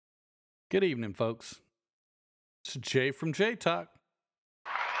Good evening, folks. It's Jay from J Talk.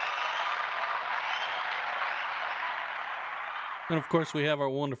 And of course, we have our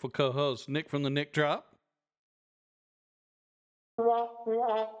wonderful co host, Nick from the Nick Drop. What's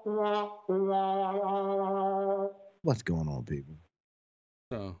going on, people?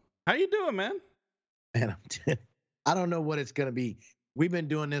 So, how you doing, man? Man, I don't know what it's going to be. We've been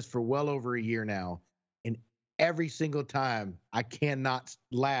doing this for well over a year now. And every single time, I cannot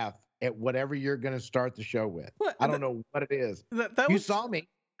laugh at whatever you're going to start the show with. What? I don't know what it is. You saw me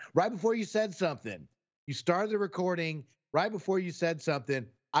right before you said something. You started the recording right before you said something.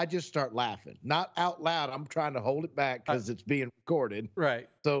 I just start laughing, not out loud. I'm trying to hold it back because it's being recorded. Right.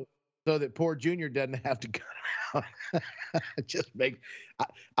 So that poor Junior doesn't have to cut it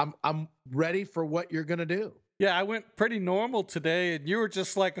out. I'm ready for what you're gonna do. Yeah, I went pretty normal today, and you were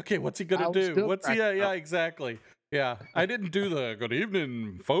just like, okay, what's he gonna do? What's he? Yeah, exactly. Yeah, I didn't do the good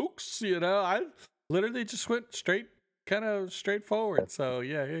evening, folks. I literally just went kind of straightforward. So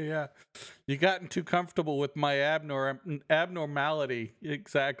yeah. You gotten too comfortable with my abnormality.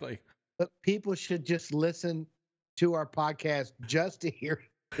 Exactly. But people should just listen to our podcast just to hear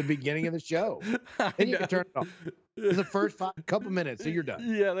the beginning of the show. Then you can turn it off. It's the first couple minutes, so you're done.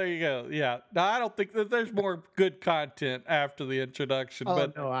 Yeah, there you go. Yeah. No, I don't think that there's more good content after the introduction. Oh,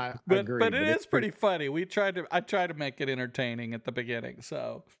 but no, I agree. But it is pretty funny. I try to make it entertaining at the beginning.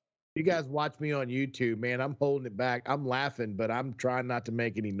 So you guys watch me on YouTube, man. I'm holding it back. I'm laughing, but I'm trying not to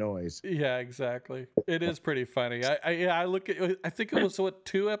make any noise. Yeah, exactly. It is pretty funny. I look at. I think it was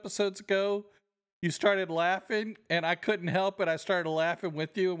 2 episodes ago. You started laughing, and I couldn't help it. I started laughing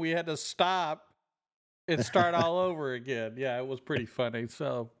with you, and we had to stop and start all over again. Yeah, it was pretty funny.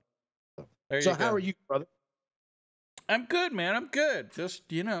 So, so how are you, brother? I'm good, man. I'm good. Just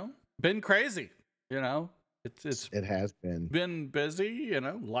been crazy. It has been busy.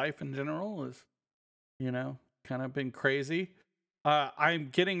 Life in general is, kind of been crazy. I'm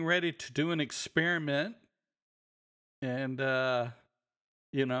getting ready to do an experiment, and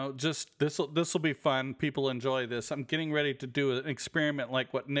just this will be fun. People enjoy this. I'm getting ready to do an experiment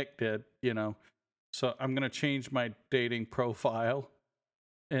like what Nick did. So I'm gonna change my dating profile,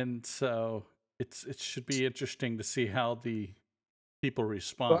 and so it should be interesting to see how the people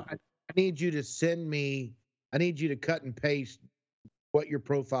respond. Well, I need you to send me. I need you to cut and paste what your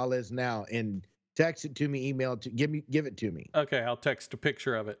profile is now and text it to me, email it to give it to me. Okay, I'll text a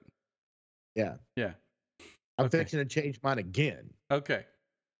picture of it. Yeah. Yeah. I'm fixing to change mine again. Okay.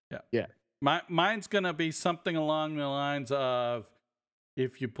 Yeah. Mine's gonna be something along the lines of,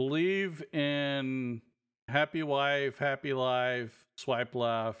 if you believe in happy wife, happy life, swipe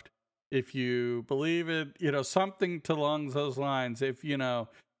left. If you believe it, something along those lines. If you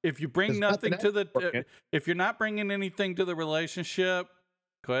bring nothing to if you're not bringing anything to the relationship,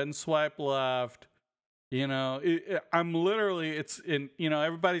 go ahead and swipe left. I'm literally,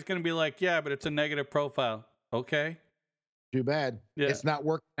 everybody's going to be like, yeah, but it's a negative profile. Okay. Too bad. Yeah. It's not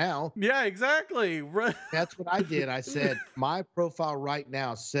working now. Yeah, exactly. That's what I did. I said, my profile right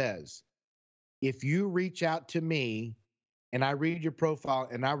now says, if you reach out to me and I read your profile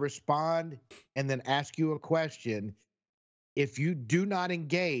and I respond and then ask you a question, if you do not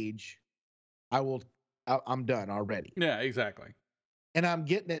engage, I'm done already. Yeah, exactly. And I'm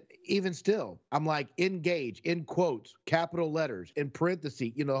getting it even still. I'm like, engage, in quotes, capital letters, in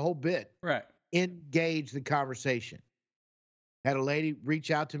parentheses, the whole bit. Right. Engage the conversation. Had a lady reach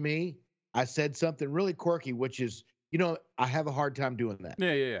out to me. I said something really quirky, which is, I have a hard time doing that.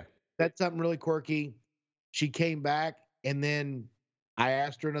 Yeah. Said something really quirky. She came back, and then I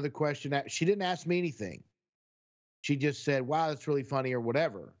asked her another question. She didn't ask me anything. She just said, wow, that's really funny, or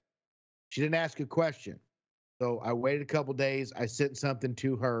whatever. She didn't ask a question. So I waited a couple days. I sent something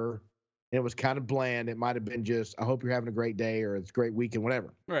to her, and it was kind of bland. It might have been just, I hope you're having a great day, or it's a great weekend,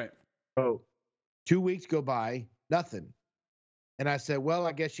 whatever. Right. So 2 weeks go by, nothing. And I said, well,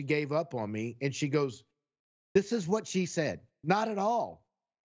 I guess she gave up on me. And she goes, this is what she said. Not at all.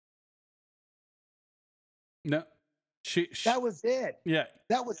 No. That was it. Yeah.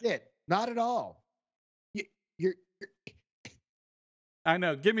 That was it. Not at all. You're I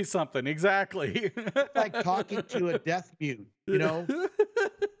know. Give me something. Exactly. like talking to a deaf mute,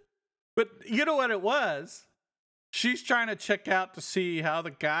 But you know what it was? She's trying to check out to see how the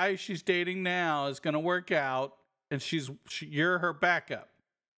guy she's dating now is going to work out. And you're her backup.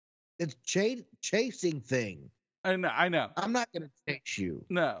 It's chasing thing. I know. I'm not going to chase you.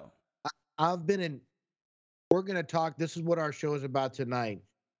 No. We're going to talk. This is what our show is about tonight.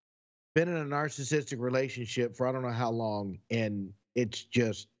 Been in a narcissistic relationship for I don't know how long, and it's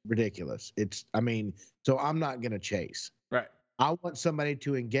just ridiculous. So I'm not going to chase. Right. I want somebody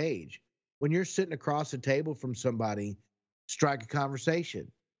to engage. when you're sitting across the table from somebody, strike a conversation.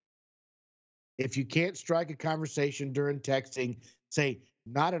 If you can't strike a conversation during texting, say,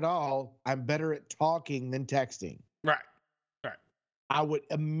 not at all. I'm better at talking than texting. Right. Right. I would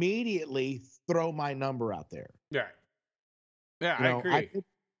immediately throw my number out there. Right. Yeah, You I know, agree.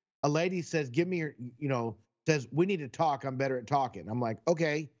 a lady says, give me your, says, we need to talk. I'm better at talking. I'm like,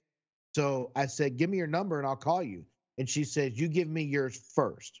 okay. So I said, give me your number and I'll call you. And she says, you give me yours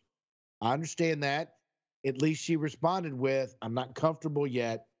first. I understand that. At least she responded with, I'm not comfortable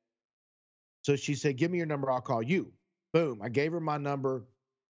yet. So she said, give me your number. I'll call you. Boom. I gave her my number.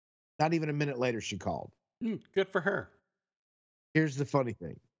 Not even a minute later, she called. Good for her. Here's the funny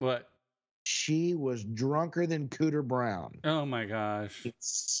thing. What? She was drunker than Cooter Brown. Oh my gosh.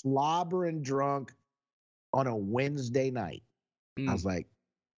 Slobbering drunk on a Wednesday night. I was like,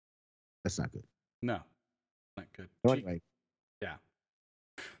 that's not good. No, not good. So anyway. Yeah.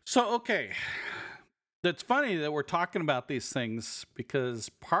 So, okay. That's funny that we're talking about these things because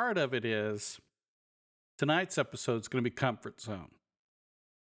part of it is tonight's episode is going to be Comfort Zone.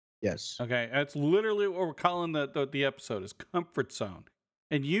 Yes. Okay. That's literally what we're calling the episode is Comfort Zone.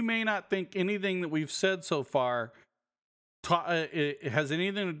 And you may not think anything that we've said so far it has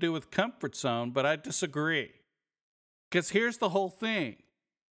anything to do with Comfort Zone, but I disagree. Because here's the whole thing.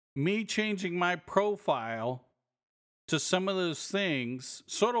 Me changing my profile to some of those things,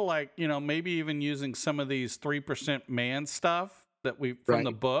 sort of like, maybe even using some of these 3% man stuff that we from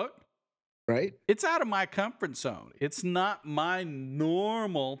the book. Right. It's out of my comfort zone. It's not my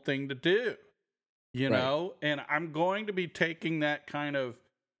normal thing to do, know, and I'm going to be taking that kind of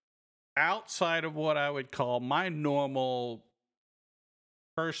outside of what I would call my normal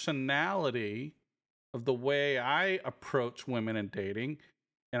personality of the way I approach women and dating.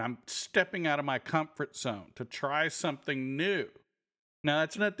 And I'm stepping out of my comfort zone to try something new. Now,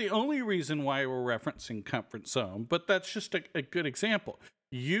 that's not the only reason why we're referencing comfort zone, but that's just a good example.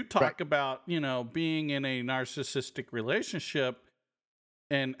 You talk about, being in a narcissistic relationship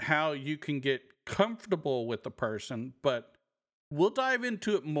and how you can get comfortable with the person, but we'll dive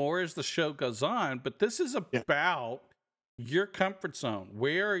into it more as the show goes on. But this is about your comfort zone.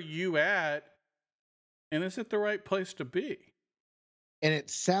 Where are you at? And is it the right place to be? And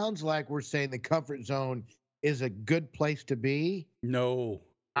it sounds like we're saying the comfort zone is a good place to be. No.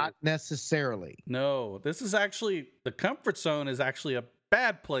 Not necessarily. No. This is actually, the comfort zone is actually a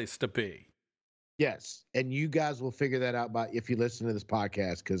bad place to be. Yes. And you guys will figure that out if you listen to this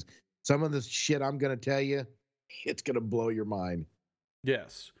podcast, because some of the shit I'm going to tell you, it's going to blow your mind.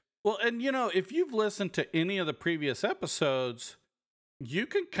 Yes. Well, and if you've listened to any of the previous episodes, you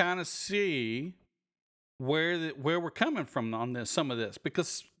can kind of see where we're coming from on some of this,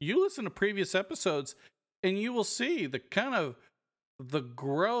 because you listen to previous episodes and you will see the kind of the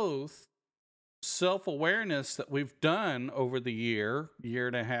growth, self-awareness that we've done over the year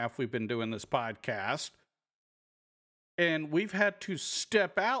and a half we've been doing this podcast. And we've had to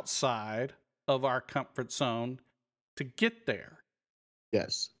step outside of our comfort zone to get there.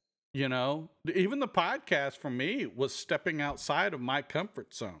 Yes. Even the podcast for me was stepping outside of my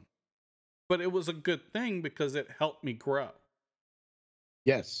comfort zone. But it was a good thing because it helped me grow.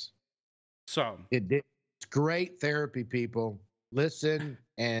 Yes. So it did. It's great therapy, people. Listen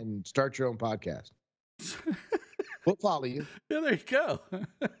and start your own podcast. We'll follow you. Yeah, there you go.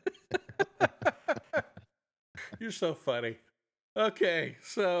 You're so funny. Okay.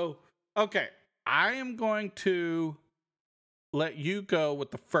 I am going to let you go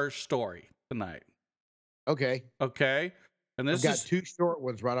with the first story tonight. Okay. And this I've got two short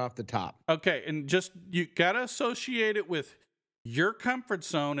ones right off the top. Okay, and just you got to associate it with your comfort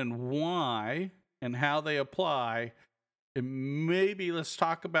zone and why and how they apply. And maybe let's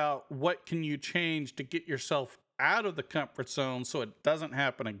talk about what can you change to get yourself out of the comfort zone so it doesn't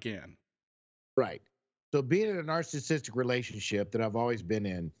happen again. Right. So being in a narcissistic relationship that I've always been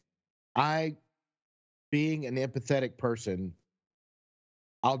in, being an empathetic person,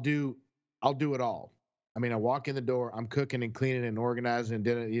 I'll do it all. I mean, I walk in the door, I'm cooking and cleaning and organizing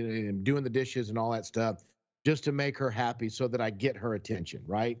and doing the dishes and all that stuff just to make her happy so that I get her attention,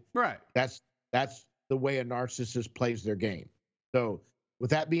 right? Right. That's the way a narcissist plays their game. So with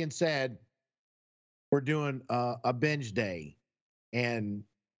that being said, we're doing a binge day and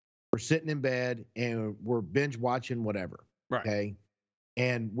we're sitting in bed and we're binge watching whatever. Right. Okay.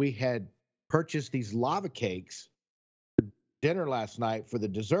 And we had purchased these lava cakes for dinner last night for the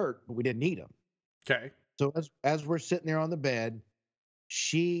dessert, but we didn't eat them. Okay. So as we're sitting there on the bed,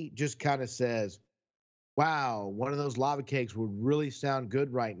 she just kind of says, wow, one of those lava cakes would really sound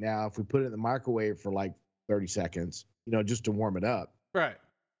good right now if we put it in the microwave for like 30 seconds, just to warm it up. Right.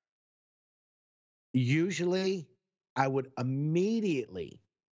 Usually, I would immediately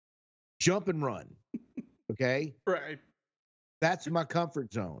jump and run. Okay. Right. That's my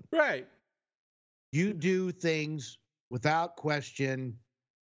comfort zone. Right. You do things without question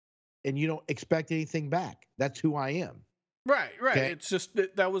and you don't expect anything back. That's who I am. Right. Okay. It's just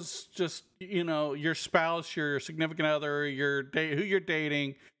that was just, your spouse, your significant other, who you're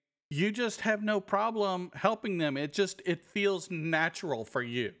dating. You just have no problem helping them. It feels natural for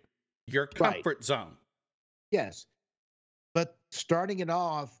you. Your Right. comfort zone. Yes. But starting it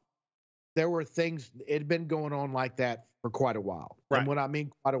off, there were things, it had been going on like that for quite a while. Right. And when I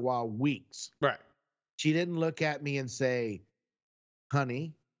mean quite a while, weeks. Right. She didn't look at me and say,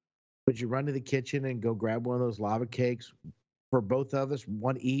 honey, would you run to the kitchen and go grab one of those lava cakes for both of us,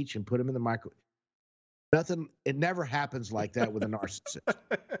 one each, and put them in the microwave? Nothing. It never happens like that with a narcissist.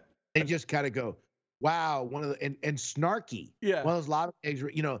 They just kind of go, wow, one of the, and snarky. Yeah. One of those lava cakes,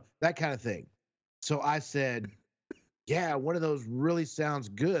 that kind of thing. So I said, yeah, one of those really sounds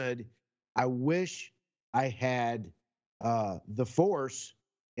good. I wish I had the force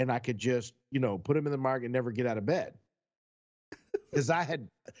and I could just, put them in the market and never get out of bed. Because I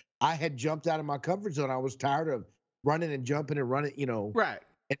had jumped out of my comfort zone. I was tired of running and jumping and running, Right.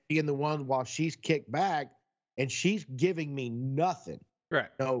 and being the one while she's kicked back and she's giving me nothing. Right.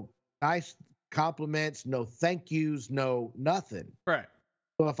 No nice compliments, no thank yous, no nothing. Right.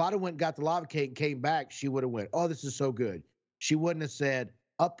 So if I'd have went and got the lava cake and came back, she would have went, oh, this is so good. She wouldn't have said,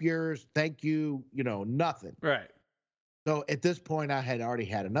 up yours, thank you, nothing. Right. So at this point, I had already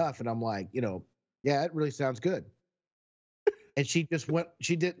had enough. And I'm like, yeah, it really sounds good. And she just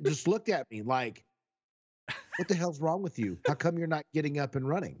looked at me like, what the hell's wrong with you? How come you're not getting up and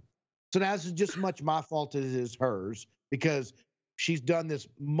running? So now this is just as much my fault as it is hers because she's done this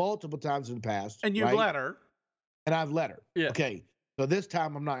multiple times in the past. And you've let her. And I've let her. Yeah. Okay. So this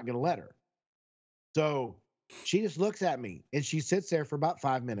time I'm not going to let her. So she just looks at me and she sits there for about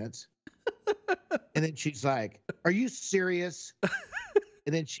 5 minutes. And then she's like, are you serious?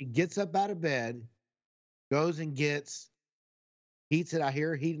 And then she gets up out of bed, goes and heats it. I hear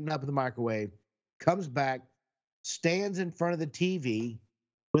her heating up in the microwave, comes back, stands in front of the TV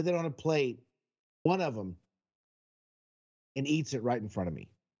with it on a plate, one of them, and eats it right in front of me.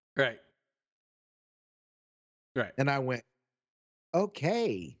 Right. Right. And I went,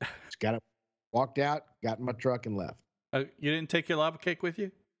 okay. Just walked out, got in my truck and left. You didn't take your lava cake with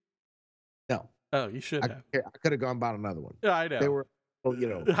you? No. Oh, you should have. I could have gone bought another one. Yeah, I know. They were,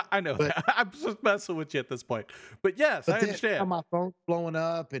 I know. But, I'm just messing with you at this point. But yes, I understand. My phone's blowing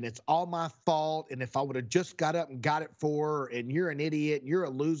up and it's all my fault. And if I would have just got up and got it for her and you're an idiot, you're a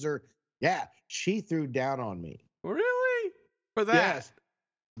loser. Yeah, she threw down on me. Really? For that? Yes,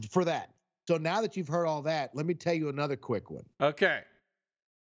 for that. So now that you've heard all that, let me tell you another quick one. Okay.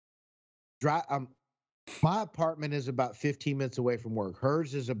 My apartment is about 15 minutes away from work.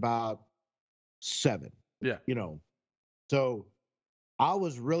 Hers is about 7. Yeah. So I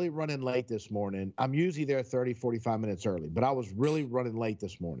was really running late this morning. I'm usually there 30, 45 minutes early, but I was really running late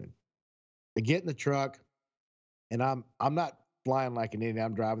this morning. I get in the truck and I'm not flying like an idiot.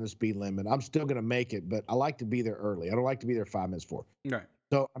 I'm driving the speed limit. I'm still going to make it, but I like to be there early. I don't like to be there 5 minutes before. Right.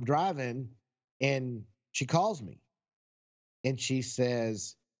 So I'm driving and she calls me and she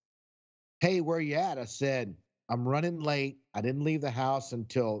says, hey, where you at? I said, I'm running late. I didn't leave the house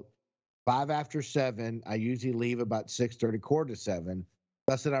until 5 after 7. I usually leave about 6:30, 6:45.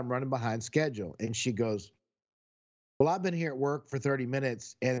 I said, I'm running behind schedule. And she goes, well, I've been here at work for 30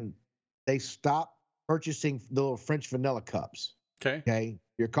 minutes and they stopped purchasing the little French vanilla cups. Okay.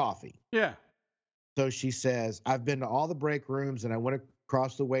 Your coffee. Yeah. So she says, I've been to all the break rooms and I went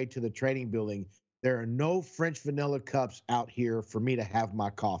across the way to the training building. There are no French vanilla cups out here for me to have my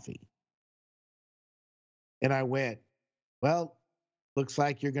coffee. And I went, well, looks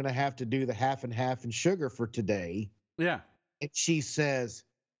like you're going to have to do the half and half in sugar for today. Yeah. And she says,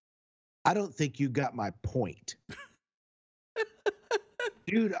 I don't think you got my point.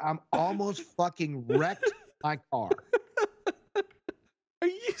 Dude, I'm almost fucking wrecked my car. Are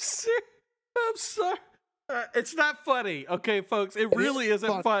you serious? I'm sorry. It's not funny. Okay, folks. It really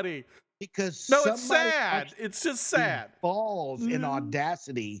isn't funny. Because it's sad. It's just sad. Balls in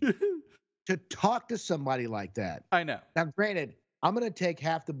audacity to talk to somebody like that. I know. Now, granted, I'm going to take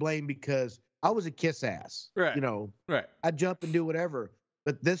half the blame because I was a kiss ass. Right. Right. I jump and do whatever.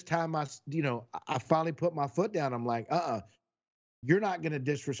 But this time I finally put my foot down. I'm like, you're not going to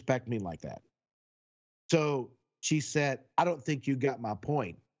disrespect me like that. So she said, I don't think you got my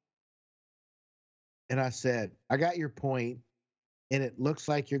point. And I said, I got your point, and it looks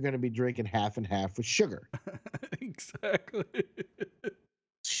like you're going to be drinking half and half with sugar. Exactly.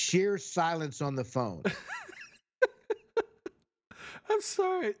 sheer silence on the phone. I'm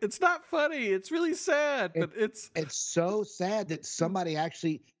sorry. It's not funny. It's really sad, but it's so sad that somebody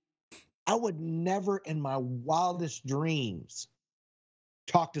actually, I would never in my wildest dreams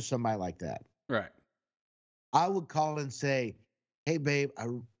talk to somebody like that. right. I would call and say, "Hey, babe,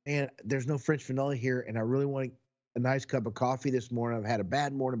 man, there's no French vanilla here, and I really want a nice cup of coffee this morning. I've had a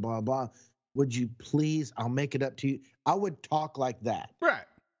bad morning, blah, blah. Would you please? I'll make it up to you." I would talk like that. Right.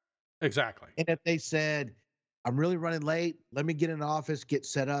 Exactly. And if they said, "I'm really running late, let me get in the office, get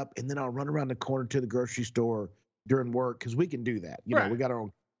set up, and then I'll run around the corner to the grocery store during work," because we can do that. You know, we got our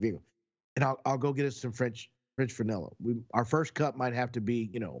own vehicle. And I'll go get us some French vanilla. Our first cup might have to be,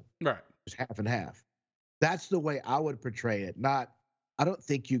 right, just half and half. That's the way I would portray it. Not, I don't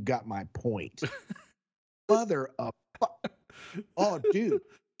think you got my point. Mother of oh, dude.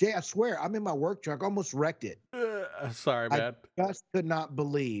 Jay, I swear, I'm in my work truck, almost wrecked it. Sorry, man. I just could not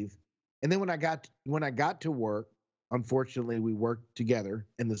believe. And then when I got to work, unfortunately, we worked together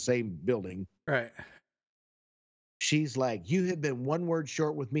in the same building. Right. She's like, "You have been one word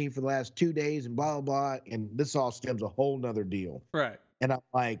short with me for the last 2 days," and blah, blah, blah. And this all stems a whole nother deal. Right. And I'm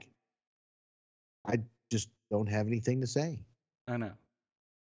like, I just don't have anything to say. I know.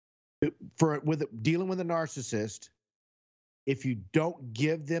 Dealing with a narcissist, if you don't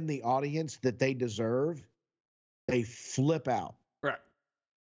give them the audience that they deserve, they flip out. Right.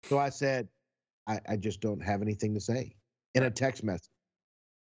 So I said, I just don't have anything to say in a text message.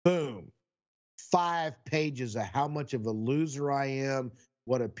 Boom. 5 pages of how much of a loser I am,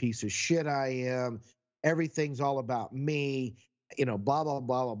 what a piece of shit I am. Everything's all about me, blah, blah, blah,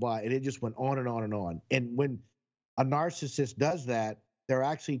 blah, blah. And it just went on and on and on. And when a narcissist does that, they're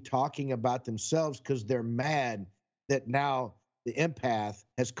actually talking about themselves because they're mad that now the empath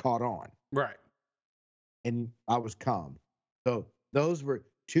has caught on. Right. And I was calm. So those were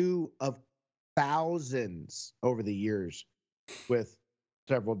 2 of thousands over the years with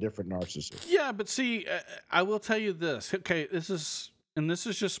several different narcissists. Yeah, but see, I will tell you this. Okay, this is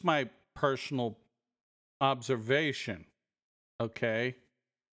just my personal observation. Okay,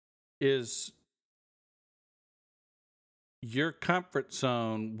 is your comfort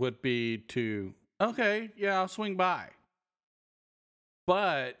zone would be to, okay, yeah, I'll swing by.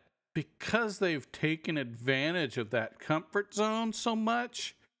 But because they've taken advantage of that comfort zone so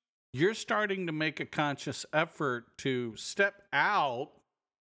much, you're starting to make a conscious effort to step out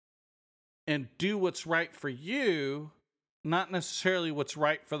and do what's right for you, not necessarily what's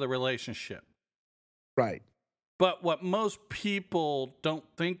right for the relationship. Right. But what most people don't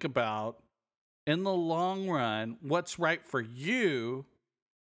think about, in the long run, what's right for you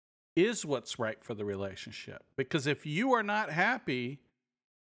is what's right for the relationship. Because if you are not happy,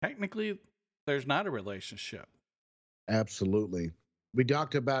 technically, there's not a relationship. Absolutely. We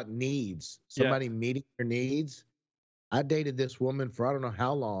talked about needs. Somebody meeting their needs. I dated this woman for I don't know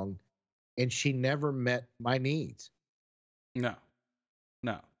how long, and she never met my needs. No.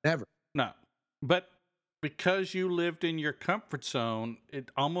 Never. No. But because you lived in your comfort zone, it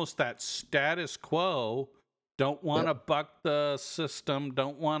almost that status quo, don't want to buck the system,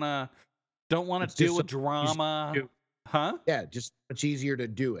 don't want to deal with drama. Huh? Yeah, just much easier to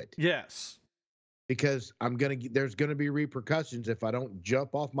do it. Yes. Because there's gonna be repercussions if I don't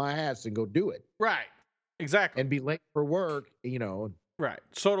jump off my ass and go do it. Right. Exactly. And be late for work, Right.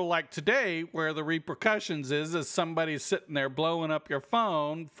 Sort of like today, where the repercussions is somebody sitting there blowing up your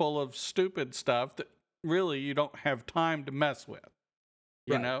phone full of stupid stuff that really you don't have time to mess with.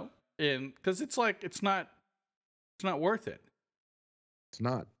 You know? And because it's like it's not worth it. It's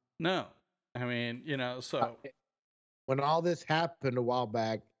not. No. I mean, so when all this happened a while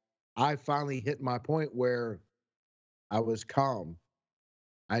back, I finally hit my point where I was calm.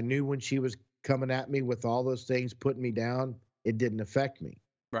 I knew when she was coming at me with all those things, putting me down, it didn't affect me.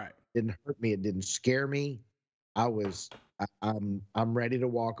 Right. It didn't hurt me. It didn't scare me. I'm ready to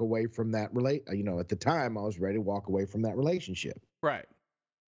walk away from that at the time I was ready to walk away from that relationship. Right.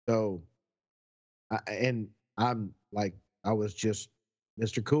 So, I'm like, I was just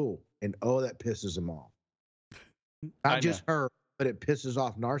Mr. Cool. And that pisses them off. Not just her, but it pisses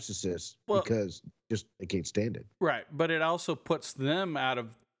off narcissists because just they can't stand it. Right. But it also puts them out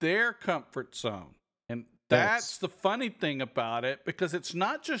of their comfort zone. And that's the funny thing about it, because it's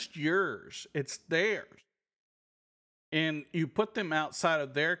not just yours, it's theirs. And you put them outside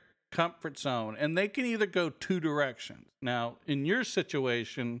of their comfort zone, and they can either go 2 directions. Now, in your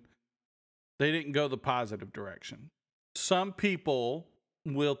situation, they didn't go the positive direction. Some people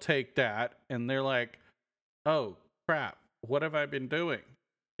will take that and they're like, oh, crap, what have I been doing?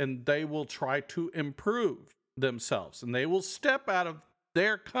 And they will try to improve themselves, and they will step out of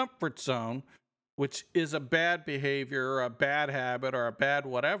their comfort zone, which is a bad behavior or a bad habit or a bad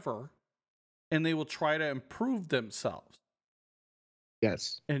whatever, and they will try to improve themselves.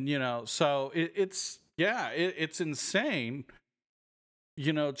 Yes. And so it's insane.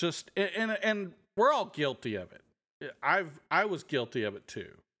 And we're all guilty of it. I was guilty of it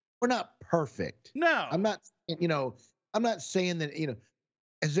too. We're not perfect. No. I'm not saying that,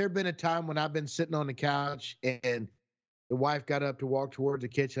 has there been a time when I've been sitting on the couch and the wife got up to walk towards the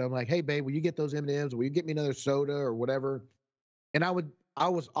kitchen? I'm like, "Hey babe, will you get those M&Ms? Will you get me another soda or whatever?" And I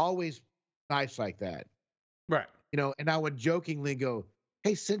was always nice like that. Right. And I would jokingly go,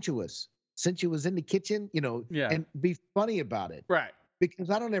 "Hey, since you was in the kitchen, Yeah. and be funny about it." Right. Because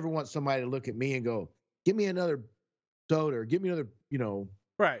I don't ever want somebody to look at me and go, "Give me another soda or give me another."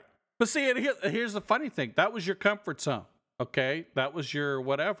 Right. But see, and here's the funny thing. That was your comfort zone. Okay. That was your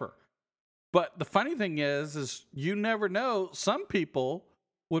whatever. But the funny thing is you never know. Some people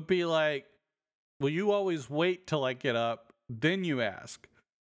would be like, "Will you always wait till I get up? Then you ask."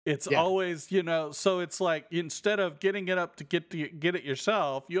 It's always, so it's like instead of getting it up to get it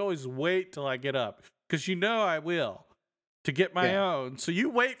yourself, you always wait till I get up because I will to get my own. So you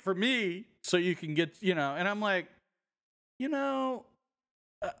wait for me so you can get, and I'm like,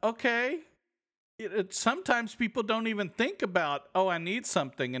 okay. Sometimes people don't even think about, oh, I need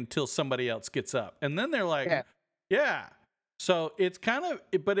something until somebody else gets up. And then they're like, yeah. So it's kind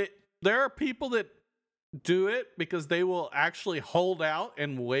of, but there are people that do it because they will actually hold out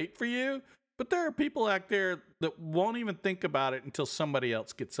and wait for you. But there are people out there that won't even think about it until somebody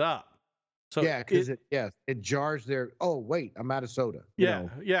else gets up. So because it jars their, oh wait, I'm out of soda.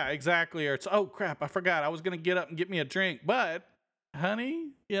 Yeah, exactly. Or it's, oh crap, I forgot I was gonna get up and get me a drink, but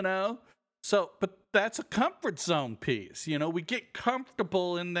honey, So, but that's a comfort zone piece. We get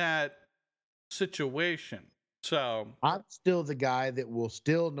comfortable in that situation. So I'm still the guy that will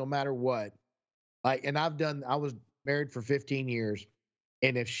still, no matter what, and I was married for 15 years.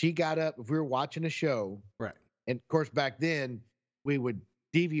 And if she got up, if we were watching a show, right. And of course, back then we would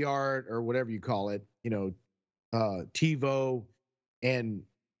DVR it or whatever you call it, TiVo, and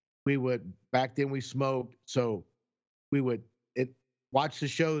back then we smoked. So we would watch the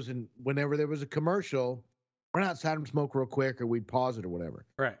shows, and whenever there was a commercial, run outside and smoke real quick, or we'd pause it or whatever.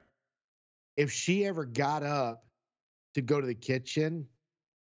 Right. If she ever got up to go to the kitchen,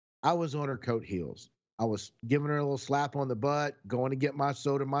 I was on her coat heels. I was giving her a little slap on the butt, going to get my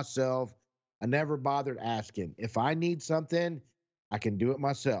soda myself. I never bothered asking. If I need something, I can do it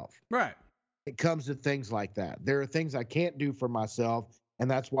myself. Right. It comes to things like that. There are things I can't do for myself, and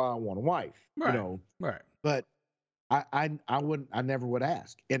that's why I want a wife. Right. Right. But I never would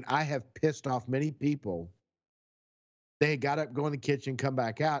ask. And I have pissed off many people. They got up, go in the kitchen, come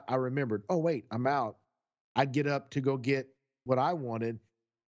back out. I remembered, oh wait, I'm out. I'd get up to go get what I wanted.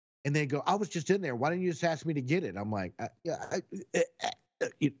 And they go, I was just in there. Why didn't you just ask me to get it? I'm like, I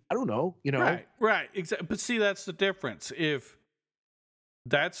don't know. Right. Exactly. But see, that's the difference. If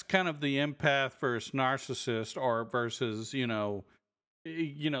that's kind of the empath versus narcissist, or versus,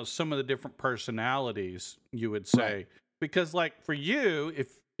 some of the different personalities, you would say. Right. Because, like, for you,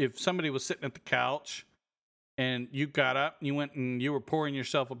 if somebody was sitting at the couch and you got up and you went and you were pouring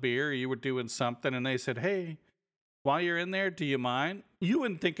yourself a beer, or you were doing something, and they said, hey, while you're in there, do you mind? You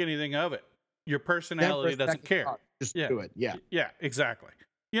wouldn't think anything of it. Your personality doesn't care. Just do it. Yeah. Yeah, exactly.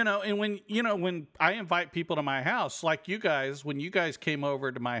 And when I invite people to my house, like you guys, when you guys came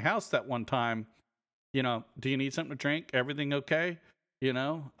over to my house that one time, do you need something to drink? Everything okay?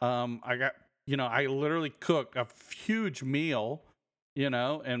 I got, I literally cooked a huge meal,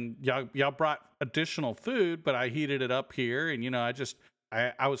 and y'all brought additional food, but I heated it up here. And,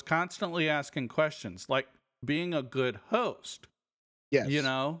 I was constantly asking questions, like being a good host. Yes.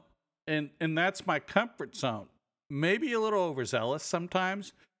 And that's my comfort zone. Maybe a little overzealous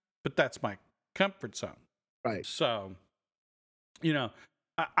sometimes, but that's my comfort zone. Right. So,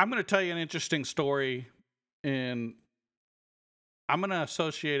 I'm going to tell you an interesting story, and I'm going to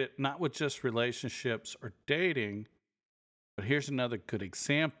associate it not with just relationships or dating, but here's another good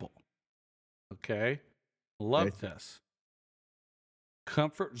example. Okay? Love this.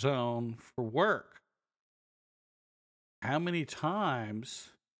 Comfort zone for work. How many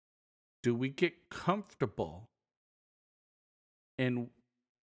times do we get comfortable? And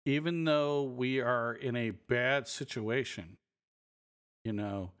even though we are in a bad situation,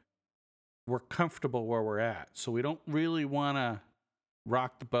 we're comfortable where we're at. So we don't really want to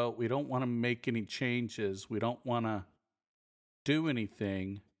rock the boat. We don't want to make any changes. We don't want to do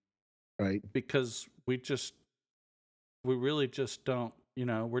anything. Right. Because we really just don't,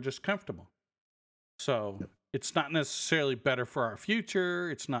 we're just comfortable. So it's not necessarily better for our future.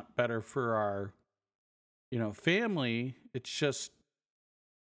 It's not better for our, family. It's just,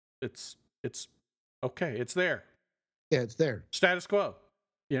 it's okay. It's there. Yeah, it's there. Status quo,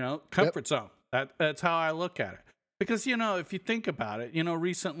 comfort zone. That's how I look at it. Because, if you think about it,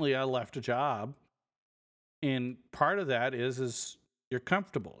 recently I left a job, and part of that is you're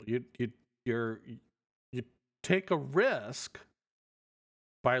comfortable. You take a risk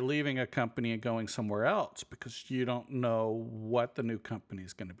by leaving a company and going somewhere else because you don't know what the new company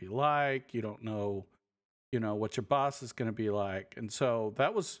is going to be like. You don't know, what your boss is going to be like. And so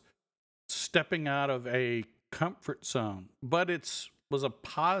that was stepping out of a comfort zone, but was a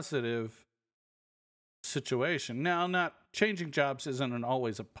positive situation. Now, not changing jobs isn't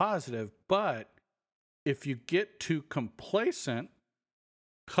always a positive, but if you get too complacent,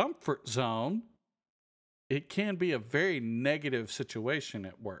 comfort zone, it can be a very negative situation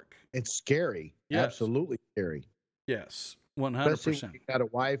at work. It's scary. Yes. Absolutely scary. Yes, 100%. Especially when you got a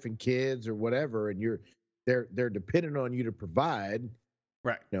wife and kids or whatever, and they're dependent on you to provide.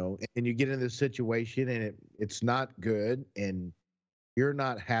 Right. And you get in this situation, and it's not good, and you're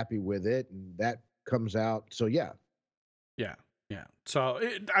not happy with it, and that comes out. So yeah. So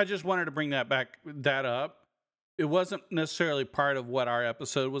I just wanted to bring that up. It wasn't necessarily part of what our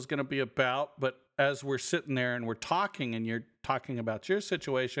episode was going to be about, but as we're sitting there and we're talking and you're talking about your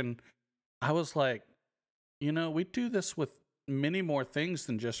situation, I was like, we do this with many more things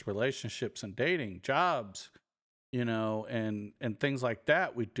than just relationships and dating, jobs, and things like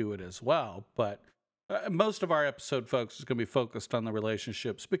that. We do it as well. But most of our episode, folks, is going to be focused on the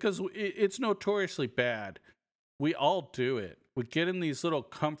relationships because it's notoriously bad. We all do it. We get in these little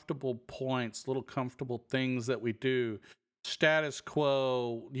comfortable points, little comfortable things that we do, status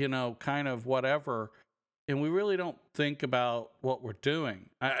quo, kind of whatever, and we really don't think about what we're doing.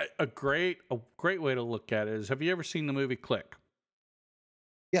 A great way to look at it is: have you ever seen the movie Click?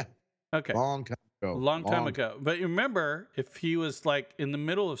 Yeah. Okay. Long time ago. But you remember, if he was like in the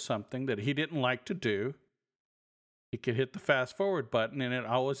middle of something that he didn't like to do, he could hit the fast forward button, and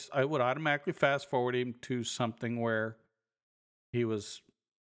I would automatically fast forward him to something where he was,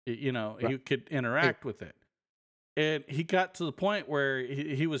 right. He could interact with it. And he got to the point where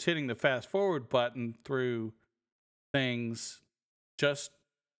he was hitting the fast forward button through things,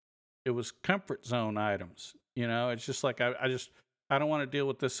 it was comfort zone items. It's just like, I don't want to deal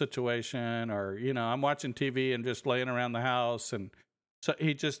with this situation, or, I'm watching TV and just laying around the house. And so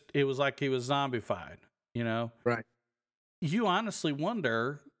it was like he was zombified, Right. You honestly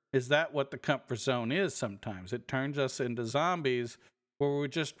wonder, is that what the comfort zone is sometimes? It turns us into zombies where we're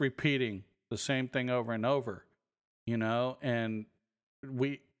just repeating the same thing over and over, and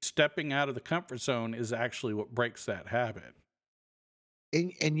stepping out of the comfort zone is actually what breaks that habit.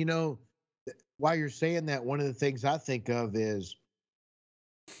 And while you're saying that, one of the things I think of is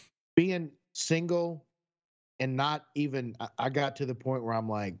being single and not even, I got to the point where I'm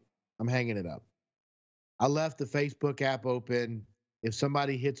like, I'm hanging it up. I left the Facebook app open. If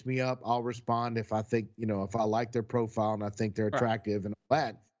somebody hits me up, I'll respond if I think, if I like their profile and I think they're attractive and all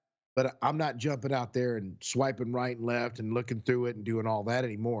that. But I'm not jumping out there and swiping right and left and looking through it and doing all that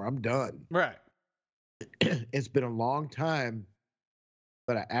anymore. I'm done. Right. It's been a long time,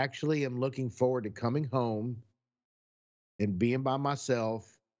 but I actually am looking forward to coming home and being by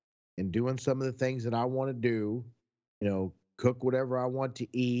myself and doing some of the things that I want to do, cook whatever I want to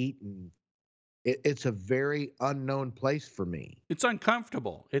eat. And it's a very unknown place for me. It's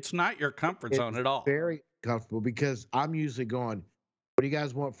uncomfortable. It's not your comfort zone at all. Very comfortable because I'm usually going, what do you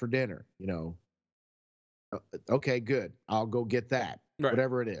guys want for dinner? Okay, good. I'll go get that,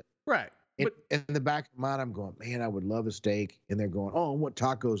 whatever it is. Right. But in the back of my mind, I'm going, man, I would love a steak. And they're going, oh, I want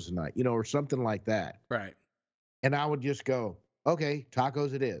tacos tonight, or something like that. Right. And I would just go, okay,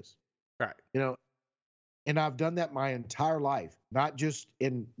 tacos it is. Right. And I've done that my entire life, not just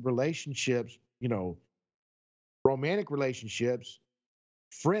in relationships, romantic relationships,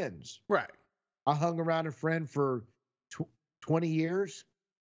 friends. Right. I hung around a friend for 20 years,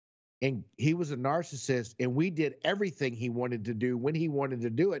 and he was a narcissist, and we did everything he wanted to do when he wanted to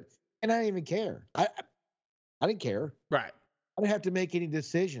do it, and I didn't even care. I didn't care. Right. I didn't have to make any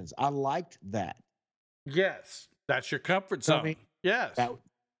decisions. I liked that. Yes, that's your comfort zone. Yes.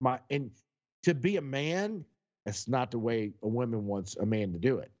 And to be a man, that's not the way a woman wants a man to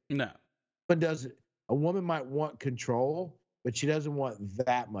do it. No. But a woman might want control, but she doesn't want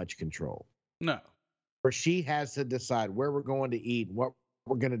that much control. No. Where she has to decide where we're going to eat and what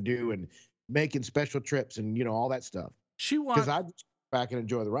we're going to do and making special trips and, all that stuff. She wants... Because I just go back and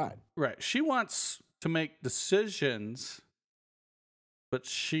enjoy the ride. Right. She wants to make decisions, but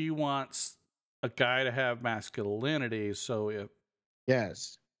she wants a guy to have masculinity. So if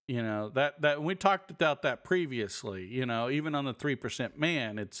Yes. that we talked about that previously, even on the 3%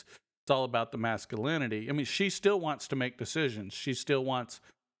 man, it's all about the masculinity. I mean, she still wants to make decisions. She still wants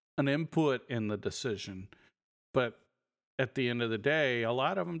an input in the decision. But at the end of the day, a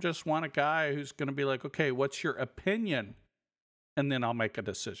lot of them just want a guy who's going to be like, okay, what's your opinion? And then I'll make a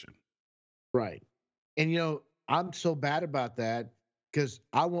decision. Right. And I'm so bad about that because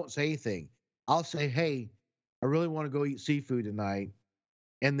I won't say anything. I'll say, hey, I really want to go eat seafood tonight.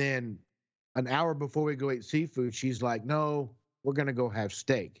 And then an hour before we go eat seafood, she's like, no, we're going to go have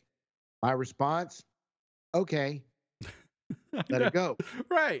steak. My response, okay, let it go.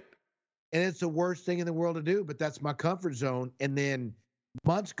 Right. And it's the worst thing in the world to do, but that's my comfort zone. And then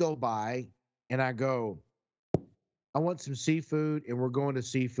months go by and I go, I want some seafood and we're going to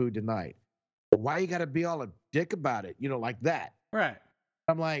seafood tonight. Why you got to be all a dick about it? Like that. Right.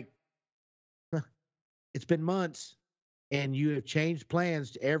 I'm like, it's been months and you have changed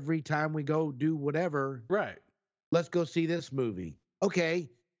plans every time we go do whatever. Right. Let's go see this movie. Okay.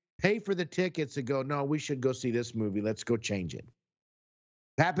 Pay for the tickets and go, no, we should go see this movie. Let's go change it.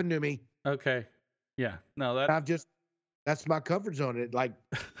 Happened to me. Okay. Yeah. No, that's my comfort zone.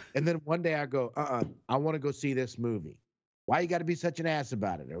 And then one day I go, I want to go see this movie. Why you got to be such an ass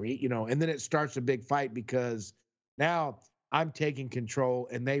about it? And then it starts a big fight because now I'm taking control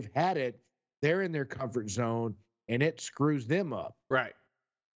and they've had it. They're in their comfort zone and it screws them up. Right.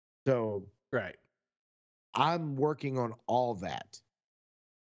 So right. I'm working on all that.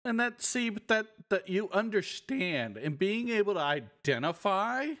 And that you understand, and being able to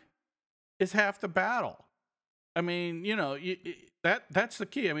identify is half the battle. I mean, that's the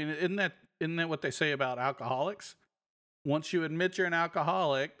key. I mean, isn't that what they say about alcoholics? Once you admit you're an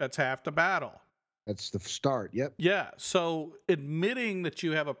alcoholic, that's half the battle. That's the start. Yep. Yeah. So admitting that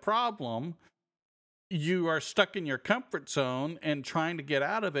you have a problem, you are stuck in your comfort zone, and trying to get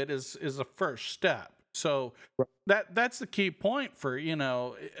out of it is a first step. So that's the key point for,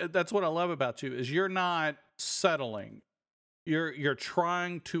 that's what I love about you is you're not settling. You're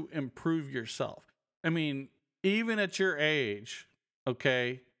trying to improve yourself. I mean, even at your age,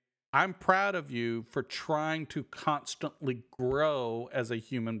 okay, I'm proud of you for trying to constantly grow as a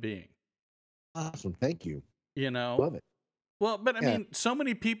human being. Awesome. Thank you. Love it. Well, but I mean, so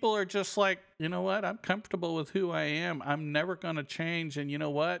many people are just like, you know what? I'm comfortable with who I am. I'm never going to change. And you know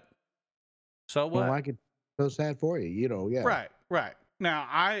what? So what? Well, I could so sad for you, yeah. Right. Now,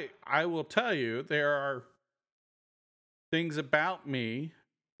 I will tell you, there are things about me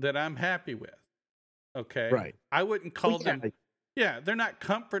that I'm happy with. Okay. Right. I wouldn't call them. Yeah, they're not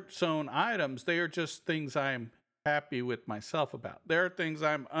comfort zone items. They are just things I'm happy with myself about. There are things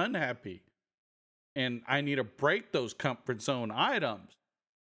I'm unhappy, and I need to break those comfort zone items.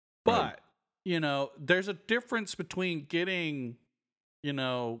 But, there's a difference between getting,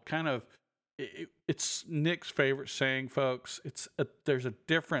 kind of, it's Nick's favorite saying, folks. There's a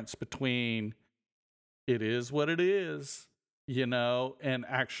difference between it is what it is, and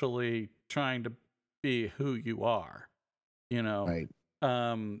actually trying to be who you are. Right.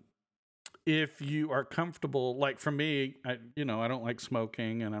 If you are comfortable, like for me, I don't like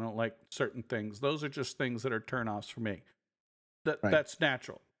smoking and I don't like certain things. Those are just things that are turnoffs for me. That's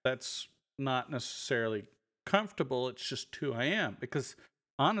natural. That's not necessarily comfortable. It's just who I am, because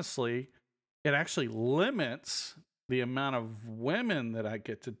honestly, it actually limits the amount of women that I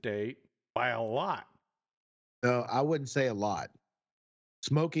get to date by a lot. No, I wouldn't say a lot.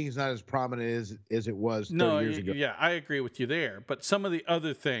 Smoking is not as prominent as it was 30 years ago. Yeah, I agree with you there. But some of the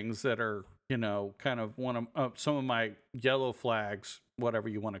other things that are, kind of one of some of my yellow flags, whatever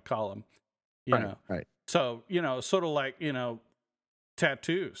you want to call them, know. Right. So, sort of like,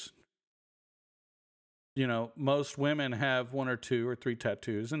 tattoos. Most women have 1 or 2 or 3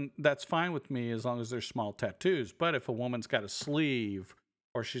 tattoos, and that's fine with me as long as they're small tattoos. But if a woman's got a sleeve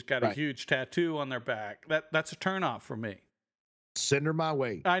or she's got a huge tattoo on their back, that's a turnoff for me. Send her my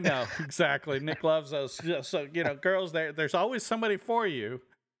way. I know, exactly. Nick loves those. So, girls, there's always somebody for you.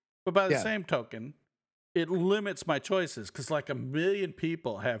 But by the same token, it limits my choices, because like 1 million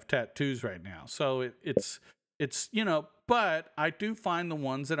people have tattoos right now. So it's but I do find the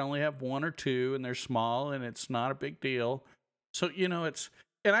ones that only have 1 or 2 and they're small and it's not a big deal. So,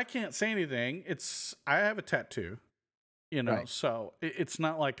 and I can't say anything. I have a tattoo, so it's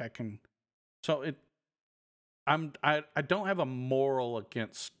not like I can, so I don't have a moral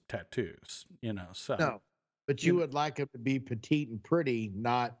against tattoos, so. No, but you would like them to be petite and pretty,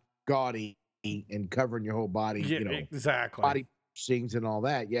 not gaudy and covering your whole body, exactly. Body piercings and all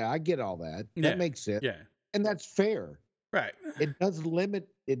that. Yeah, I get all that. That makes sense. Yeah. And that's fair. Right. It does limit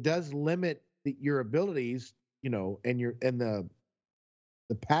your abilities, and the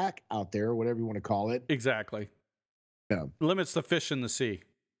pack out there, whatever you want to call it. Exactly. Yeah. Limits the fish in the sea.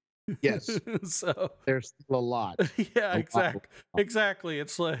 Yes. So there's still a lot. yeah, A lot. exactly.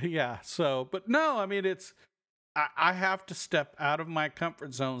 It's like, yeah. So, but no, I mean, I have to step out of my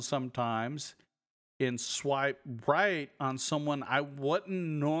comfort zone sometimes and swipe right on someone I wouldn't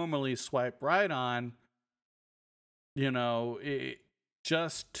normally swipe right on,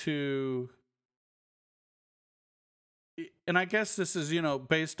 just to, and I guess this is,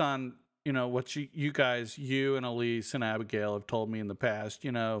 based on, what you guys, you and Elise and Abigail have told me in the past,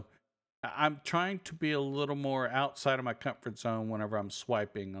 I'm trying to be a little more outside of my comfort zone whenever I'm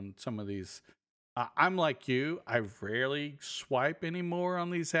swiping on some of these. I'm like you. I rarely swipe anymore on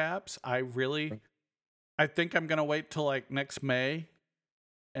these apps. I think I'm going to wait till like next May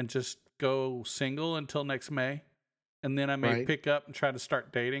and just go single until next May. And then I may Right. pick up and try to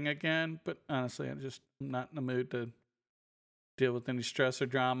start dating again. But honestly, I'm not in the mood to deal with any stress or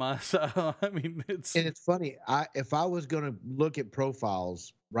drama. So, I mean, And it's funny. If I was going to look at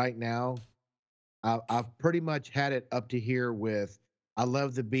profiles right now, I've pretty much had it up to here with I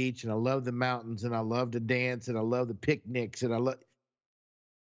love the beach and I love the mountains and I love to dance and I love the picnics and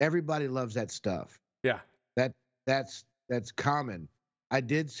everybody loves that stuff. yeah. That that's common. I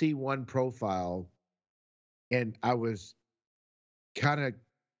did see one profile and I was kind of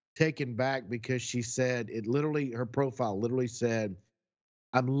taken back because she said her profile literally said,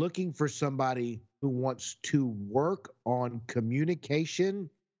 I'm looking for somebody who wants to work on communication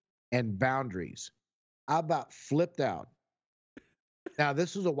and boundaries. I about flipped out. Now,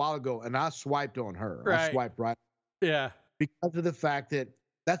 this was a while ago, and I swiped on her. I Right. swiped right Yeah. because of the fact that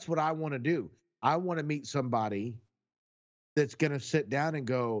that's what I want to do. I want to meet somebody that's going to sit down and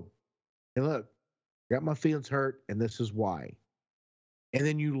go, hey, look, got my feelings hurt, and this is why. And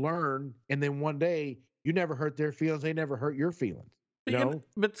then you learn, and then one day you never hurt their feelings, they never hurt your feelings.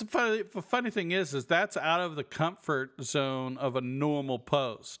 But the funny thing is that's out of the comfort zone of a normal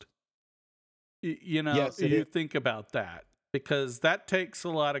post. Yes, you think about that because that takes a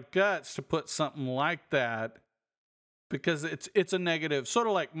lot of guts to put something like that because it's a negative, sort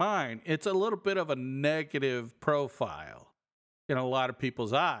of like mine. It's a little bit of a negative profile in a lot of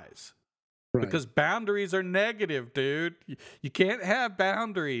people's eyes right. because boundaries are negative, dude. You can't have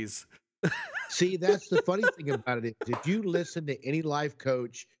boundaries. See, that's the funny thing about it is if you listen to any life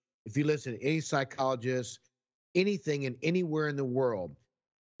coach, if you listen to any psychologist, anything and anywhere in the world,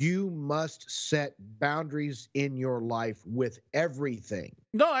 you must set boundaries in your life with everything.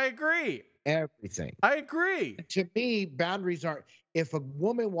 No, I agree. Everything. I agree. To me, boundaries aren't. If a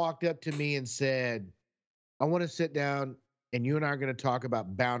woman walked up to me and said, I want to sit down and you and I are going to talk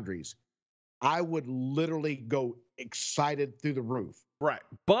about boundaries, I would literally go excited through the roof. Right.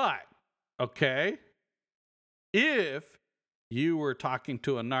 But, okay, if you were talking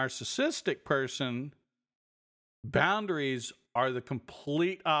to a narcissistic person, boundaries are the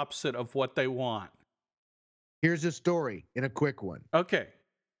complete opposite of what they want. Here's a story in a quick one. Okay.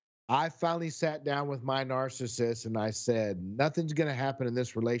 I finally sat down with my narcissist and I said, nothing's going to happen in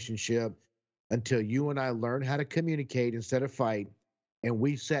this relationship until you and I learn how to communicate instead of fight. And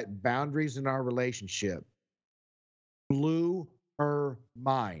we set boundaries in our relationship. Blew her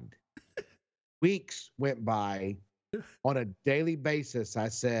mind. Weeks went by. On a daily basis, I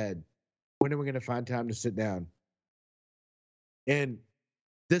said, when are we going to find time to sit down? And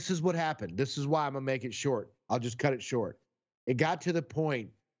this is what happened. This is why I'm going to make it short. I'll just cut it short. It got to the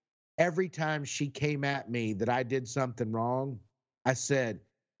point, every time she came at me that I did something wrong, I said,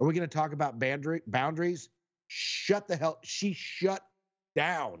 are we going to talk about boundaries? Shut the hell. She shut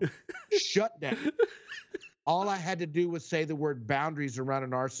down. Shut down. All I had to do was say the word boundaries around a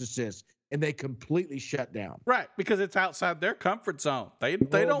narcissist, and they completely shut down. Right, because it's outside their comfort zone. They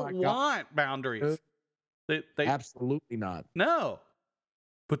don't want boundaries. They absolutely not. No.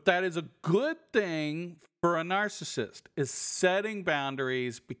 But that is a good thing for a narcissist, is setting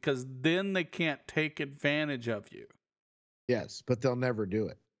boundaries, because then they can't take advantage of you. Yes, but they'll never do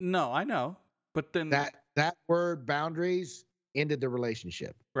it. No, I know. But then that word boundaries ended the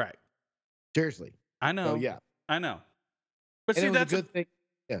relationship. Right. Seriously. I know. So, yeah. I know. But and see, it was that's a good thing.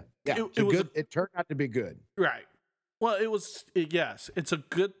 Yeah. Yeah. It turned out to be good. Right. Well, yes, it's a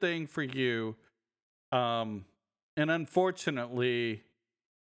good thing for you. And unfortunately,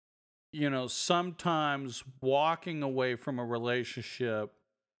 sometimes walking away from a relationship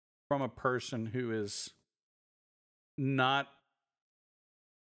from a person who is not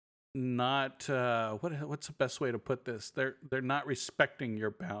what's the best way to put this? They're not respecting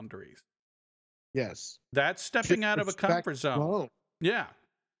your boundaries. Yes. That's stepping out of a comfort zone. Yeah.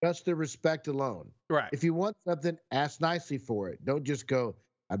 Just the respect alone. Right. If you want something, ask nicely for it. Don't just go,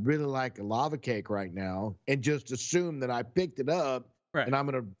 I'd really like a lava cake right now, and just assume that I picked it up Right. and I'm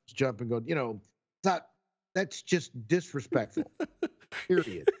going to jump and go, it's not, that's just disrespectful.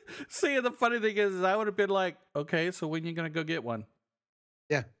 Period. See, the funny thing is I would have been like, okay, so when are you going to go get one?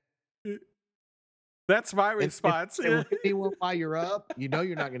 Yeah. That's my response. If anyone while you're up, you're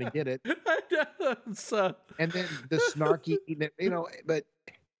not going to get it. I know. So, and then the snarky, but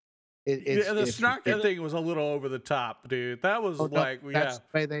the snarky thing was a little over the top, dude. That was that's the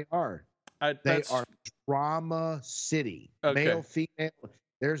way they are. They are trauma city. Okay. Male, female.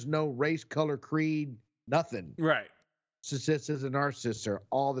 There's no race, color, creed, nothing. Right. Narcissists and narcissists are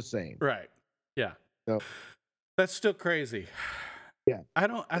all the same. Right. Yeah. So that's still crazy. Yeah. I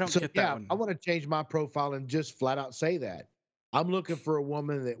don't get that one. I want to change my profile and just flat out say that. I'm looking for a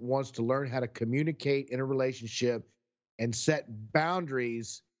woman that wants to learn how to communicate in a relationship and set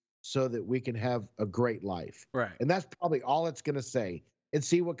boundaries so that we can have a great life. Right. And that's probably all it's going to say, and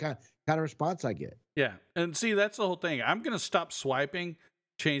see what kind of response I get. Yeah. And see, that's the whole thing. I'm going to stop swiping,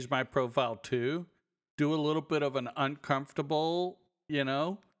 change my profile too, do a little bit of an uncomfortable, and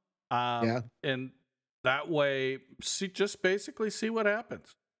that way, just basically see what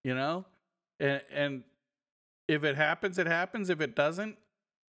happens, and if it happens, it happens. If it doesn't,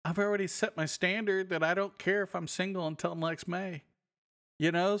 I've already set my standard that I don't care if I'm single until next May,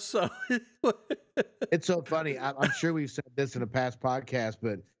 so. It's so funny. I'm sure we've said this in a past podcast,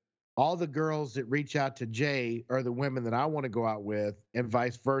 but all the girls that reach out to Jay are the women that I want to go out with, and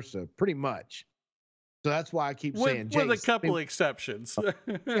vice versa, pretty much. So that's why I keep saying Jay. With a couple exceptions.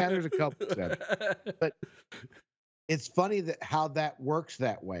 Yeah, there's a couple exceptions. But it's funny how that works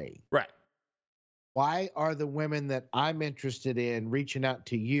that way. Right. Why are the women that I'm interested in reaching out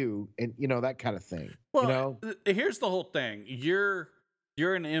to you, and that kind of thing? Well, here's the whole thing. You're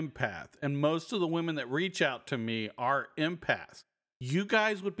an empath, and most of the women that reach out to me are empaths. You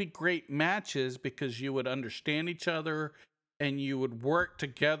guys would be great matches because you would understand each other and you would work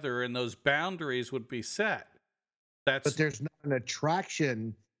together, and those boundaries would be set. But there's not an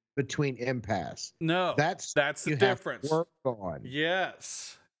attraction between empaths. No, that's the difference. Work on.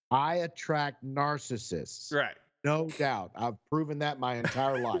 Yes. I attract narcissists. Right. No doubt. I've proven that my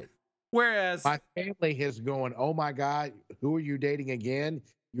entire life. Whereas my family is going, oh my God, who are you dating again?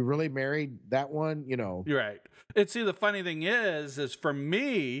 You really married that one? You're right. And see, the funny thing is for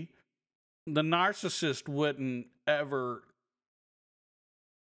me, the narcissist wouldn't ever,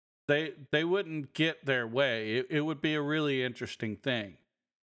 they wouldn't get their way. It would be a really interesting thing.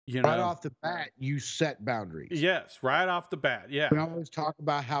 Right off the bat, you set boundaries. Yes, right off the bat. Yeah. We always talk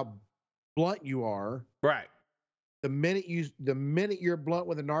about how blunt you are. Right. The minute you're blunt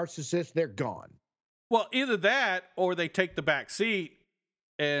with a narcissist, they're gone. Well, either that or they take the back seat,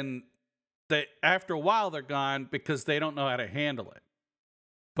 and after a while they're gone because they don't know how to handle it.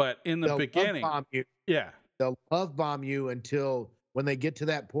 But in the beginning, love bomb you. Yeah, they'll love bomb you until when they get to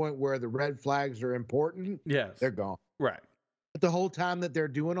that point where the red flags are important. Yes, they're gone. Right. But the whole time that they're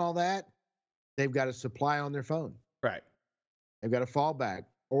doing all that, they've got a supply on their phone. Right. They've got a fallback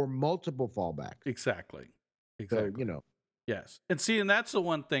or multiple fallbacks. Exactly. So, Yes. And that's the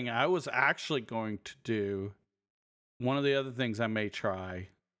one thing I was actually going to do. One of the other things I may try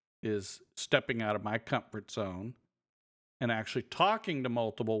is stepping out of my comfort zone and actually talking to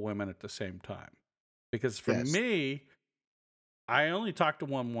multiple women at the same time. Because for me, I only talk to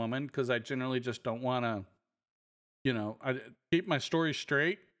one woman because I generally just don't want to, I keep my story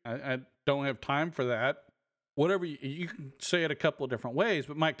straight. I don't have time for that. Whatever, you can say it a couple of different ways,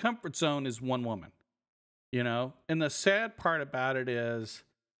 but my comfort zone is one woman. And the sad part about it is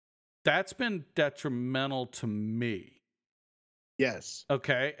that's been detrimental to me. Yes.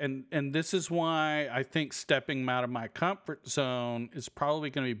 Okay. And this is why I think stepping out of my comfort zone is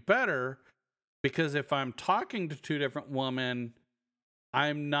probably going to be better, because if I'm talking to two different women,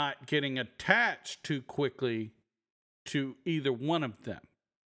 I'm not getting attached too quickly to either one of them.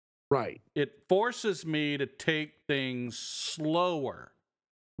 Right. It forces me to take things slower,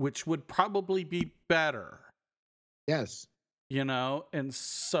 which would probably be better. Yes. And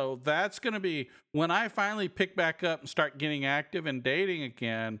so that's going to be when I finally pick back up and start getting active and dating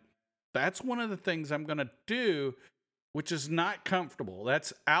again. That's one of the things I'm going to do, which is not comfortable.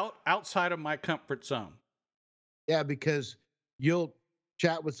 That's outside of my comfort zone. Yeah, because you'll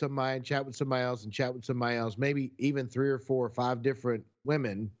chat with somebody and chat with somebody else and chat with somebody else, maybe even 3 or 4 or 5 different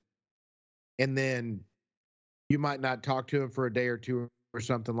women. And then you might not talk to them for a day or two or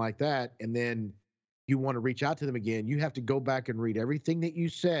something like that. And then you want to reach out to them again. You have to go back and read everything that you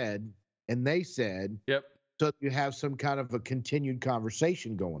said and they said. Yep. so you have some kind of a continued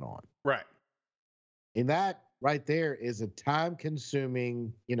conversation going on. Right. And that right there is a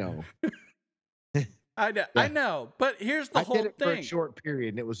time-consuming, I know, I yeah. know, but here's the I did whole it for a thing. short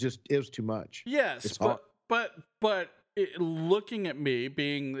period, and it was too much. Yes, It's hard. but looking at me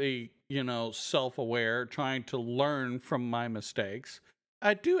being the self-aware, trying to learn from my mistakes,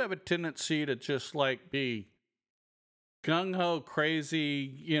 I do have a tendency to just like be gung ho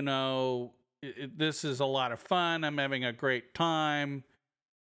crazy. This is a lot of fun. I'm having a great time.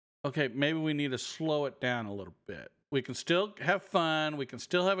 Okay, maybe we need to slow it down a little bit. We can still have fun. We can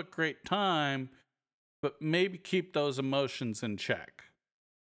still have a great time, but maybe keep those emotions in check.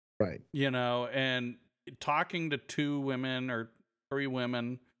 Right. And talking to 2 women or 3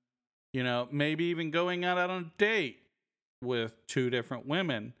 women, maybe even going out on a date with 2 different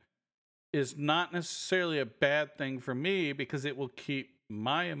women is not necessarily a bad thing for me because it will keep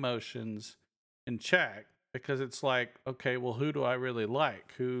my emotions in check, because it's like, okay, well, who do I really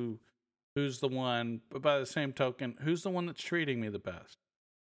like? Who's the one, but by the same token, who's the one that's treating me the best?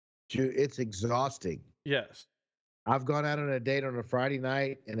 It's exhausting. Yes. I've gone out on a date on a Friday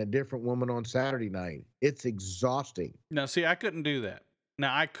night and a different woman on Saturday night. It's exhausting. Now, see, I couldn't do that.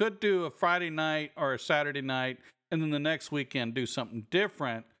 Now, I could do a Friday night or a Saturday night and then the next weekend do something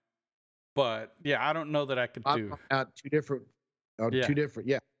different. But yeah, I don't know that I could I've do. gone out two different,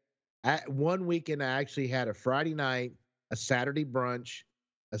 Yeah. yeah. One weekend, I actually had a Friday night, a Saturday brunch,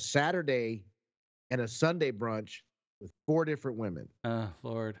 a Saturday, and a Sunday brunch with 4 different women.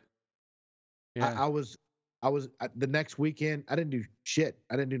 Lord. Yeah. I was the next weekend, I didn't do shit.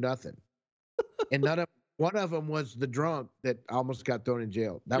 I didn't do nothing. And one of them was the drunk that almost got thrown in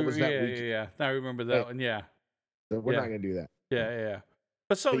jail. That was that weekend. Yeah. I remember that one. Yeah. So we're not going to do that. Yeah.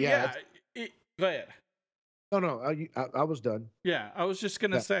 But so, But yeah, go ahead. No, I was done. Yeah. I was just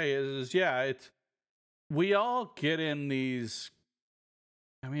going to say we all get in these,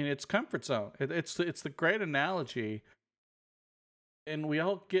 I mean, it's comfort zone. It's the great analogy. And we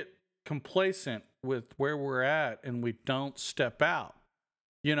all get complacent with where we're at and we don't step out.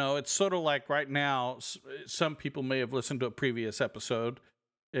 It's sort of like right now, some people may have listened to a previous episode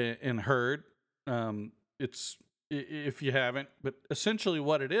and heard. It's, if you haven't, but essentially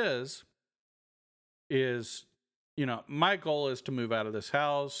what it is, my goal is to move out of this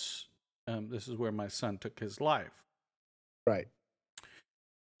house. This is where my son took his life. Right.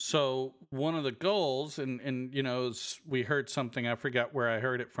 So one of the goals, and we heard something, I forgot where I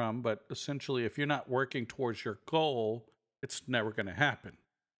heard it from, but essentially if you're not working towards your goal, it's never going to happen.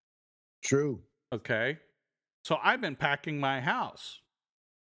 True. Okay. So I've been packing my house.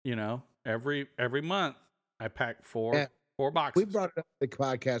 Every month I pack 4 boxes. We brought it up in the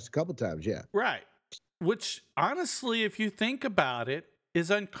podcast a couple times, yeah. Right. Which honestly, if you think about it,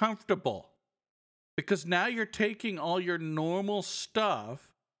 is uncomfortable. Because now you're taking all your normal stuff,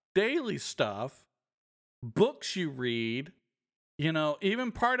 daily stuff, books you read,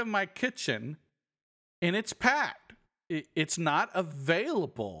 even part of my kitchen, and it's packed. It's not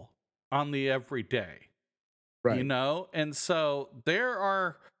available on the everyday. Right. And so there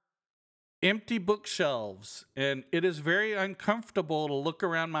are empty bookshelves, and it is very uncomfortable to look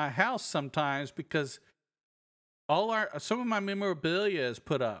around my house sometimes because some of my memorabilia is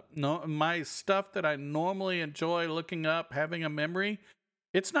put up. No, my stuff that I normally enjoy looking up, having a memory,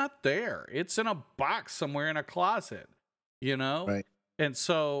 it's not there. It's in a box somewhere in a closet, Right. And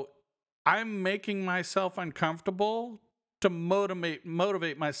so I'm making myself uncomfortable to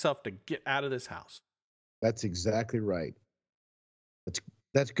motivate myself to get out of this house. That's exactly right.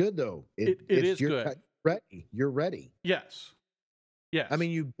 That's good though. It is good. Ready. You're ready. Yes. I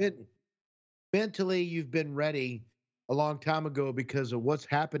mean, you've been ready a long time ago because of what's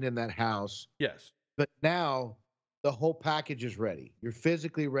happened in that house. Yes. But now the whole package is ready. You're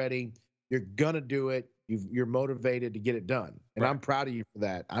physically ready. You're gonna do it. You're motivated to get it done. And I'm proud of you for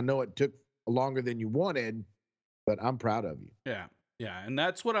that. I know it took longer than you wanted, but I'm proud of you. Yeah. And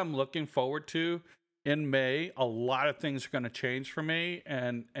that's what I'm looking forward to. In May, a lot of things are going to change for me,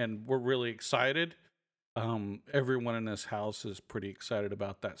 and we're really excited. Everyone in this house is pretty excited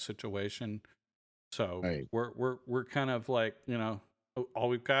about that situation. So we're kind of like, all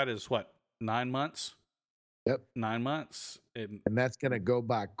we've got is what, 9 months? Yep. 9 months. And that's going to go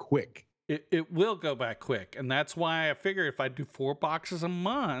by quick. It will go by quick. And that's why I figure if I do 4 boxes a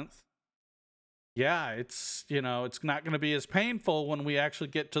month, yeah, it's, it's not going to be as painful when we actually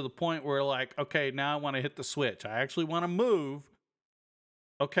get to the point where like, okay, now I want to hit the switch. I actually want to move.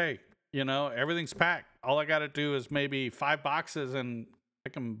 Okay. Everything's packed. All I got to do is maybe 5 boxes and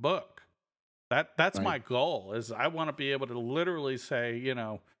I can book. That's my goal, is I want to be able to literally say,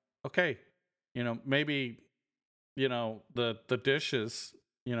 okay, maybe the dishes,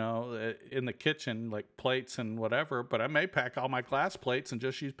 in the kitchen, like plates and whatever, but I may pack all my glass plates and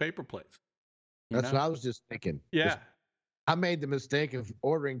just use paper plates. That's what I was just thinking. Yeah. I made the mistake of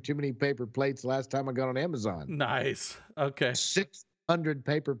ordering too many paper plates last time I got on Amazon. Nice. Okay. 600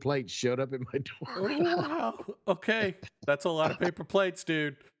 paper plates showed up at my door. Oh, wow. Okay. That's a lot of paper plates,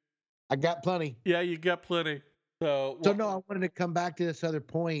 dude. I got plenty. Yeah, you got plenty. So no, I wanted to come back to this other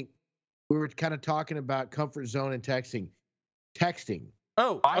point. We were kind of talking about comfort zone and texting.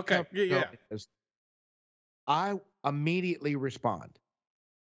 Oh, okay. Yeah. I immediately respond.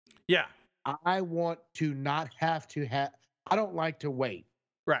 Yeah. I want to not have to have. I don't like to wait.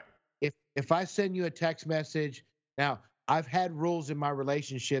 Right. If I send you a text message, now I've had rules in my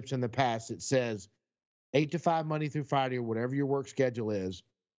relationships in the past that says 8 to 5 Monday through Friday or whatever your work schedule is.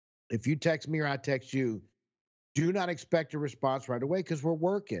 If you text me or I text you, do not expect a response right away because we're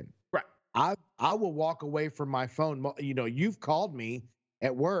working. Right. I will walk away from my phone. You've called me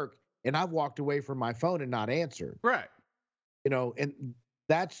at work and I've walked away from my phone and not answered. Right. And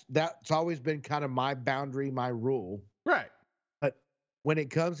that's always been kind of my boundary, my rule. Right. But when it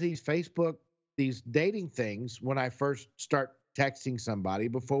comes to these dating things, when I first start texting somebody,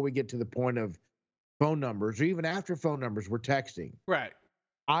 before we get to the point of phone numbers, or even after phone numbers, we're texting. Right.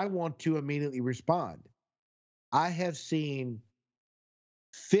 I want to immediately respond. I have seen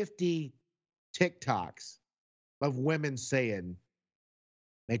 50 TikToks of women saying,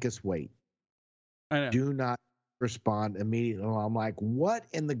 make us wait. I know. Do not respond immediately. I'm like, what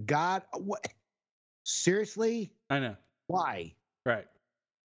in the God? What? Seriously? I know. Why? Right.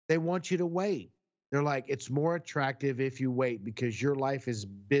 They want you to wait. They're like, it's more attractive if you wait because your life is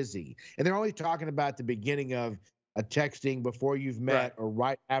busy. And they're always talking about the beginning of a texting before you've met or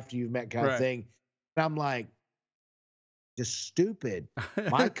right after you've met kind of thing. And I'm like, just stupid.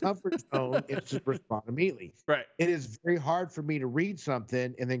 My comfort zone is to respond immediately. Right. It is very hard for me to read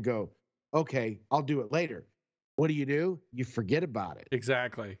something and then go, okay, I'll do it later. What do? You forget about it.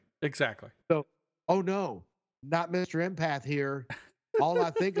 Exactly. So, oh no, not Mr. Empath here. All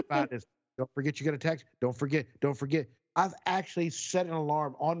I think about is, don't forget you got a text. Don't forget. I've actually set an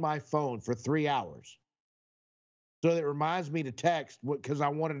alarm on my phone for 3 hours. So that it reminds me to text because I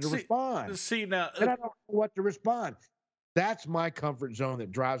wanted to respond. See now, and I don't know what to respond. That's my comfort zone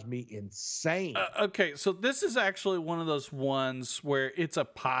that drives me insane. Okay, so this is actually one of those ones where it's a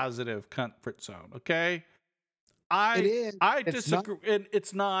positive comfort zone. Okay, it is. I disagree.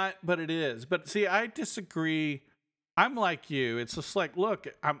 It's not, but it is. But see, I disagree. I'm like you. It's just like, look,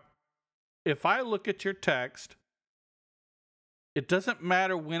 if I look at your text, it doesn't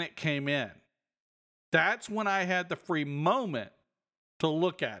matter when it came in. That's when I had the free moment to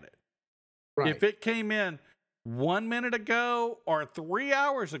look at it. Right. If it came in 1 minute ago or 3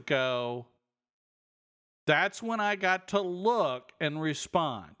 hours ago, that's when I got to look and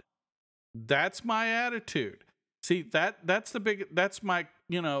respond. That's my attitude. See, that's my,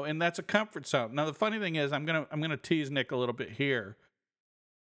 and that's a comfort zone. Now the funny thing is I'm going to tease Nick a little bit here.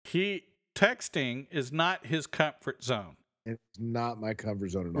 Texting is not his comfort zone. It's not my comfort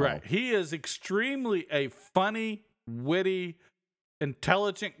zone at all. Right. He is extremely a funny, witty,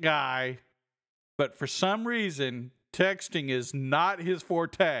 intelligent guy, but for some reason, texting is not his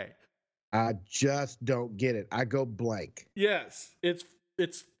forte. I just don't get it. I go blank. Yes, it's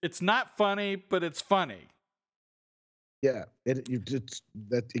not funny, but it's funny. Yeah, it's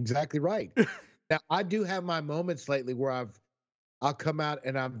that's exactly right. Now, I do have my moments lately where I'll come out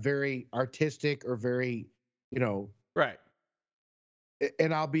and I'm very artistic or very, right.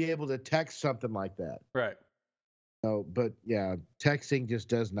 And I'll be able to text something like that. Right. So, but yeah, texting just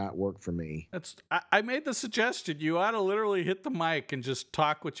does not work for me. I made the suggestion. You ought to literally hit the mic and just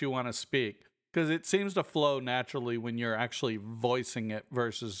talk what you want to speak, because it seems to flow naturally when you're actually voicing it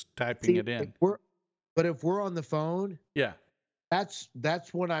versus typing it in. But if we're on the phone, yeah, that's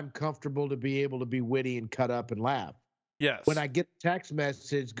when I'm comfortable to be able to be witty and cut up and laugh. Yes. When I get a text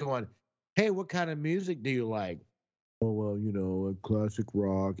message going, hey, what kind of music do you like? Oh, well, a classic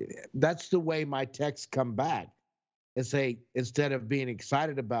rock. That's the way my texts come back and say, instead of being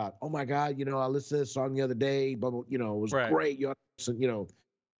excited about, oh my God, I listened to this song the other day, but it was great.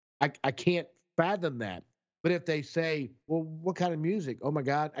 I can't fathom that. But if they say, well, what kind of music? Oh my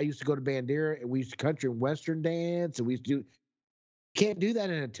God, I used to go to Bandera and we used to country and Western dance and we used to do, can't do that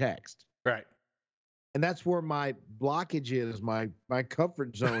in a text. Right. And that's where my blockage is, my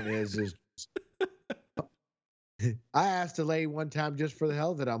comfort zone is I asked a lady one time just for the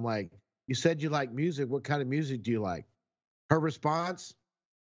hell of it. I'm like, you said you like music. What kind of music do you like? Her response,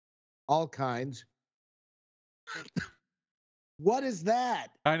 all kinds. What is that?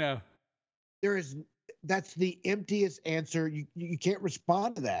 I know. that's the emptiest answer. You can't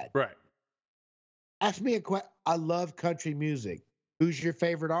respond to that. Right. Ask me a question. I love country music. Who's your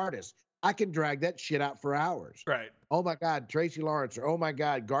favorite artist? I can drag that shit out for hours. Right. Oh my God, Tracy Lawrence, or oh my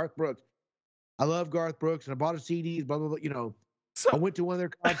God, Garth Brooks. I love Garth Brooks, and I bought a CD. Blah blah blah. You know, I went to one of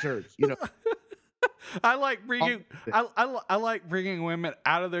their concerts. You know, I like bringing I like bringing women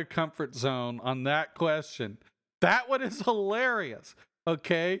out of their comfort zone on that question. That one is hilarious.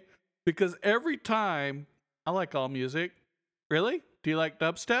 Okay, because every time I like all music. Really? Do you like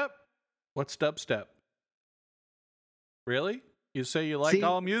dubstep? What's dubstep? Really? You say you like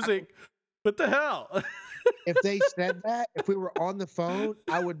all music? What the hell? If they said that, if we were on the phone,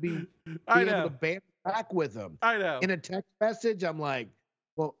 I would be able to band back with them. I know. In a text message, I'm like,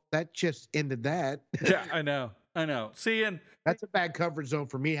 well, that just ended that. Yeah, I know. See, and that's a bad comfort zone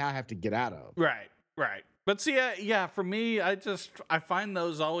for me. I have to get out of. Right. But see, yeah, for me, I find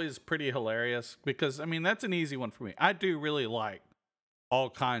those always pretty hilarious because I mean that's an easy one for me. I do really like all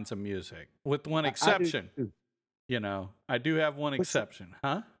kinds of music, with one exception. You know, I do have one exception,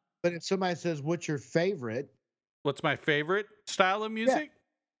 huh? But if somebody says, "What's your favorite?" What's my favorite style of music? Yeah.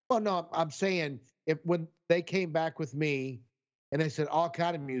 Well, no, I'm saying when they came back with me and they said all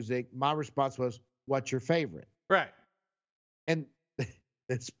kind of music, my response was, "What's your favorite?" Right. And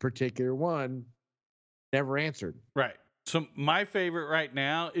this particular one never answered. Right. So my favorite right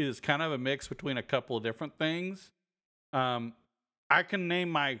now is kind of a mix between a couple of different things. I can name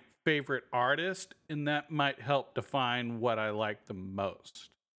my favorite artist, and that might help define what I like the most.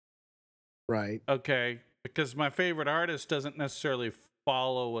 Right. Okay. Because my favorite artist doesn't necessarily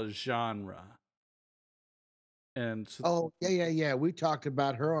follow a genre. And so, yeah. We talked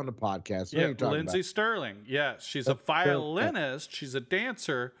about her on the podcast. Yeah, Lindsey Stirling. Yeah, she's a violinist. She's a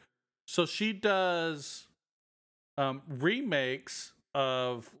dancer. So she does remakes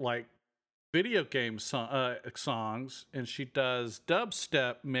of like video game songs, and she does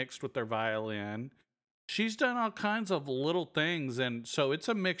dubstep mixed with their violin. She's done all kinds of little things, and so it's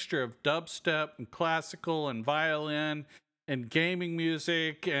a mixture of dubstep and classical and violin and gaming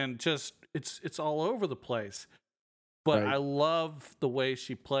music, and just it's all over the place. But I love the way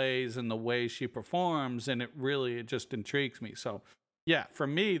she plays and the way she performs, and it just intrigues me. So, yeah, for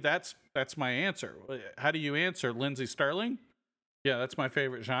me, that's my answer. How do you answer? Lindsey Stirling? Yeah, that's my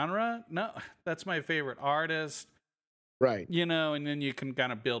favorite genre. No, that's my favorite artist. Right. You know, and then you can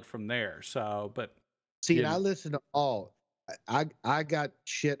kind of build from there. So, but see, and I listen to all. I got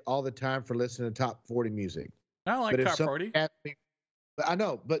shit all the time for listening to top 40 music. I don't like top 40. I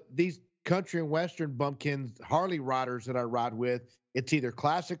know, but these country and western bumpkins, Harley riders that I ride with, it's either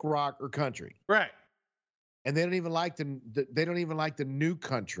classic rock or country. Right. And they don't even like the new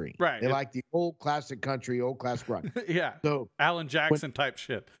country. Right. They like the old classic country, old classic rock. Yeah. So Alan Jackson type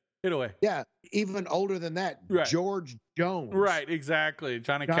shit. Get away. Yeah. Even older than that. Right. George Jones. Right. Exactly.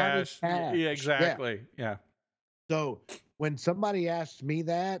 Johnny Cash. Yeah, exactly. Yeah. So when somebody asks me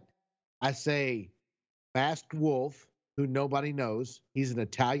that, I say Masked Wolf, who nobody knows. He's an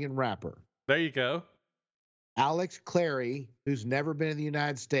Italian rapper. There you go. Alex Clary, who's never been in the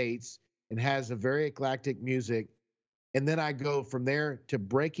United States and has a very eclectic music. And then I go from there to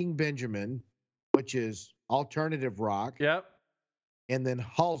Breaking Benjamin, which is alternative rock. Yep. And then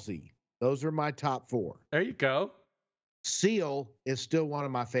Halsey. Those are my top 4. There you go. Seal is still one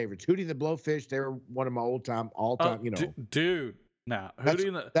of my favorites. Hootie and the Blowfish, they're one of my all-time, you know. Dude. Now,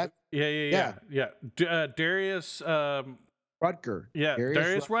 Darius Rucker. Yeah,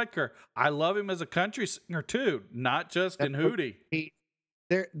 Darius Rucker. I love him as a country singer too, not just in Hootie.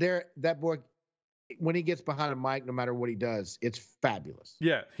 That boy, when he gets behind a mic, no matter what he does, it's fabulous.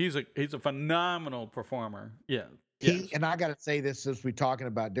 Yeah, he's a phenomenal performer. Yeah. And I got to say this since we're talking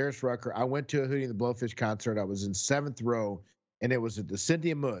about Darius Rucker. I went to a Hootie and the Blowfish concert. I was in 7th row, and it was at the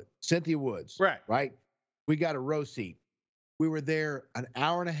Cynthia Woods. Right. We got a row seat. We were there an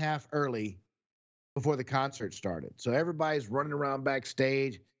hour and a half early before the concert started. So everybody's running around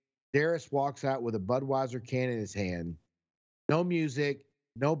backstage. Darius walks out with a Budweiser can in his hand. No music,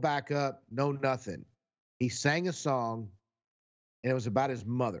 no backup, no nothing. He sang a song, and it was about his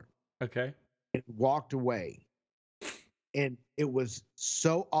mother. Okay. And walked away. And it was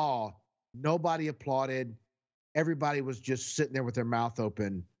so awe. Nobody applauded. Everybody was just sitting there with their mouth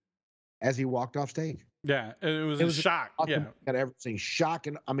open as he walked off stage. Yeah, it was a shock. Yeah, I'd ever seen shock,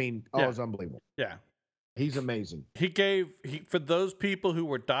 and I mean, it was unbelievable. Yeah, he's amazing. He for those people who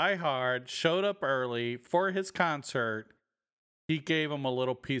were diehard, showed up early for his concert. He gave them a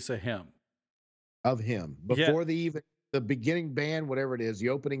little piece of him. Before the beginning band, whatever it is, the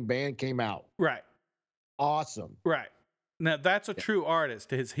opening band came out. Right. Awesome. Right. Now that's a true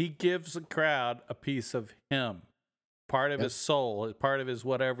artist. He gives the crowd a piece of him, part of his soul, part of his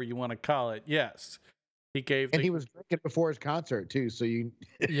whatever you want to call it. Yes, he gave. And he was drinking before his concert too. So you,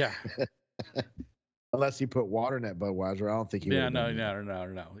 yeah. Unless he put water in that Budweiser, I don't think he. Yeah, no,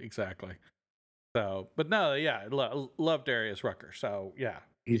 exactly. So, but no, yeah, love Darius Rucker. So yeah,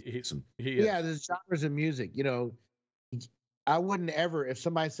 he is. Yeah, there's genres of music. You know, I wouldn't ever, if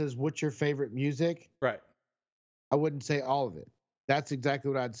somebody says, "What's your favorite music?" Right. I wouldn't say all of it. That's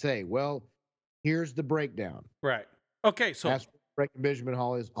exactly what I'd say. Well, here's the breakdown. Right. Okay. So Breaking Benjamin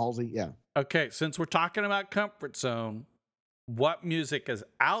Halsey. Yeah. Okay. Since we're talking about comfort zone, what music is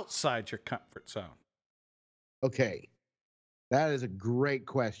outside your comfort zone? Okay. That is a great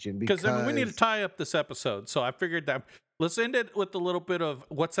question because I mean, we need to tie up this episode. So I figured that let's end it with a little bit of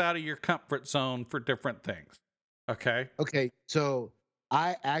what's out of your comfort zone for different things. Okay. Okay. So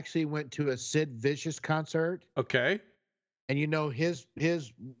I actually went to a Sid Vicious concert. Okay. And you know his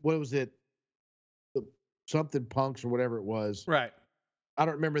what was it? Something Punks or whatever it was. Right. I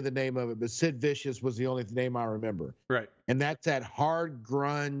don't remember the name of it, but Sid Vicious was the only name I remember. Right. And that's that hard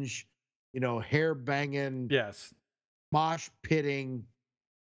grunge, you know, hair banging. Yes. Mosh pitting.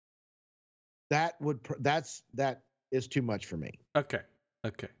 That is too much for me. Okay.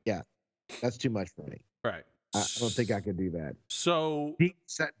 Yeah. That's too much for me. Right. I don't think I could do that. So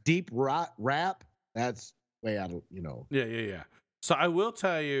deep rap, that's way out of, you know. Yeah. So I will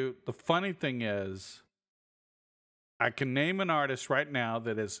tell you, the funny thing is, I can name an artist right now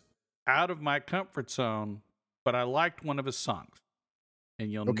that is out of my comfort zone, but I liked one of his songs. And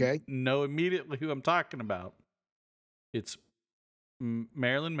you'll know immediately who I'm talking about. It's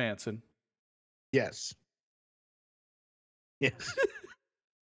Marilyn Manson. Yes. Yes.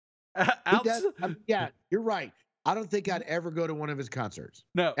 Yeah, you're right. I don't think I'd ever go to one of his concerts.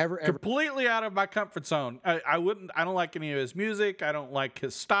 No, ever. Completely out of my comfort zone. I wouldn't. I don't like any of his music. I don't like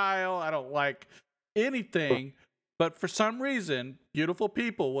his style. I don't like anything. But for some reason, "Beautiful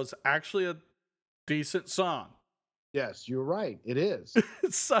People" was actually a decent song. Yes, you're right. It is.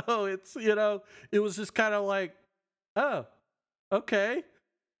 So it's, you know, it was just kind of like, oh, okay,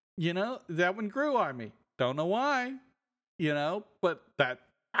 you know, that one grew on me. Don't know why, you know, but that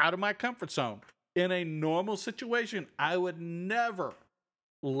out of my comfort zone. In a normal situation, I would never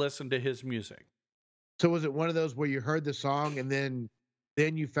listen to his music. So was it one of those where you heard the song and then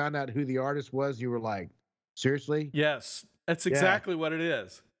you found out who the artist was? You were like, seriously? Yes, that's exactly what it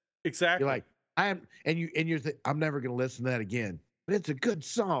is. Exactly. You're like, I'm never going to listen to that again. But it's a good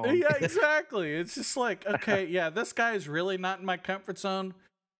song. Yeah, exactly. It's just like, okay, yeah, this guy is really not in my comfort zone,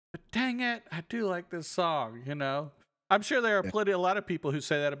 but dang it, I do like this song, you know? I'm sure there are a lot of people who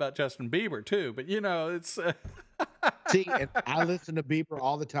say that about Justin Bieber too, but you know, it's See, and I listen to Bieber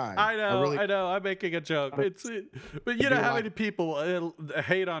all the time. I know. I'm making a joke. But you know how many people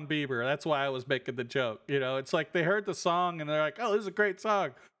hate on Bieber? That's why I was making the joke. You know, it's like they heard the song and they're like, "Oh, this is a great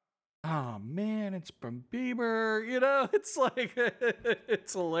song." Oh man, it's from Bieber. You know, it's like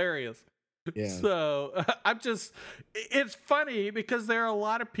it's hilarious. Yeah. So it's funny because there are a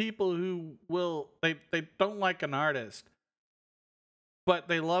lot of people who they don't like an artist, but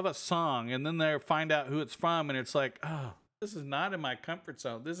they love a song, and then they find out who it's from, and it's like, oh, this is not in my comfort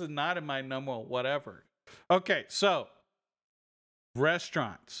zone. This is not in my normal whatever. Okay, so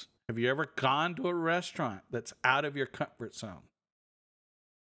restaurants. Have you ever gone to a restaurant that's out of your comfort zone?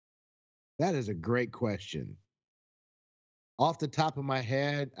 That is a great question. Off the top of my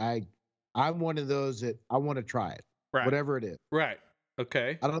head, I'm one of those that I want to try it, right? Whatever it is. Right.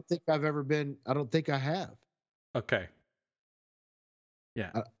 Okay. I don't think I've ever been. I don't think I have. Okay.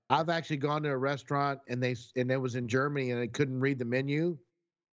 Yeah. I've actually gone to a restaurant and it was in Germany and I couldn't read the menu.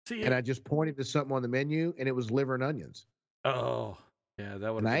 And I just pointed to something on the menu and it was liver and onions. Oh, yeah,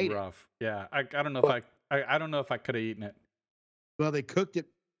 that would have been rough. Yeah. I don't know if I don't know if I could have eaten it. Well, they cooked it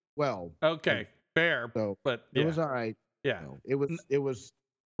well. Okay. Fair. So, but it was all right. Yeah. You know, it was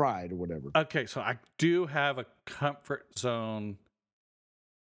fried or whatever. Okay, so I do have a comfort zone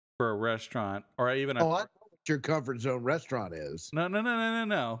for a restaurant, or even I know what your comfort zone restaurant is.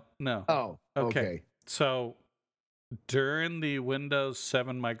 No. Oh, okay. So during the Windows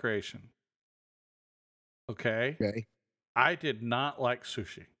 7 migration, okay, I did not like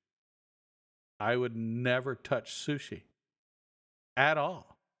sushi. I would never touch sushi at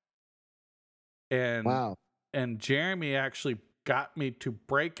all. And wow. And Jeremy actually got me to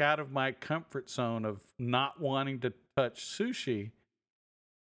break out of my comfort zone of not wanting to touch sushi.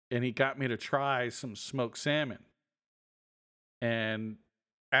 And he got me to try some smoked salmon. And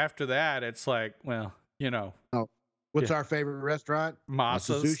after that, it's like, well, you know, What's our favorite restaurant?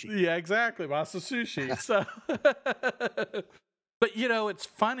 Masa Sushi. Yeah, exactly. Masa Sushi. So, but it's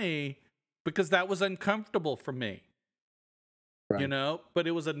funny because that was uncomfortable for me, Right. but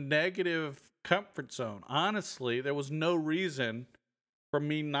it was a negative comfort zone. Honestly, there was no reason for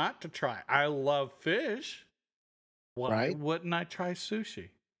me not to try. I love fish. Why wouldn't I try sushi?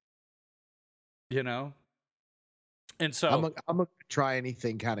 And so I'm a try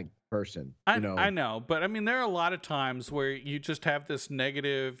anything kind of person. I know, but I mean, there are a lot of times where you just have this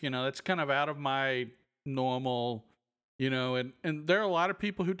negative, that's kind of out of my normal, and there are a lot of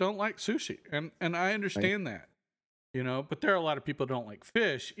people who don't like sushi, and I understand that, but there are a lot of people who don't like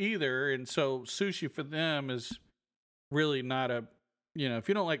fish either, and so sushi for them is really not a, if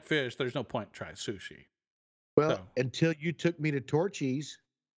you don't like fish, there's no point try sushi. Well, until you took me to Torchy's,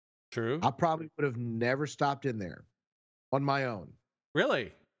 true, I probably would have never stopped in there on my own.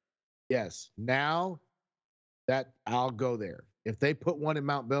 Really? Yes. Now that I'll go there. If they put one in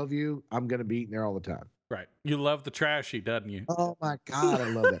Mount Bellevue, I'm going to be eating there all the time. Right. You love the trashy, doesn't you? Oh my God, I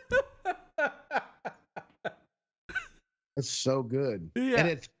love that. It's so good. Yeah. And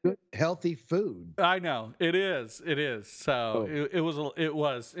it's good, healthy food. I know. It is. It is. So it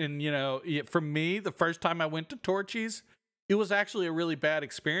was. And, for me, the first time I went to Torchy's, it was actually a really bad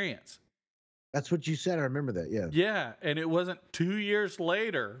experience. That's what you said. I remember that. Yeah. Yeah. And it wasn't 2 years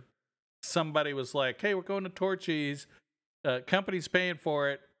later, somebody was like, hey, we're going to Torchy's. Company's paying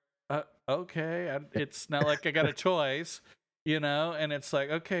for it. Okay. It's not like I got a choice, and it's like,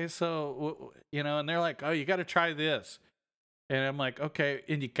 okay, so, and they're like, oh, you got to try this. And I'm like, okay,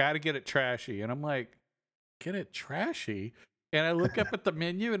 and you got to get it trashy. And I'm like, get it trashy? And I look up at the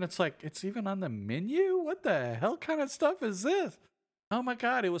menu and it's like, it's even on the menu? What the hell kind of stuff is this? Oh my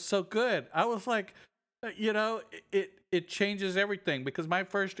God, it was so good. I was like, it changes everything because my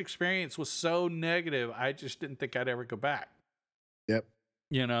first experience was so negative. I just didn't think I'd ever go back. Yep.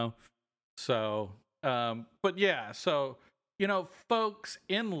 So, but yeah, so, folks,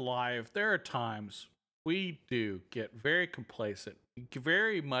 in life, there are times we do get very complacent,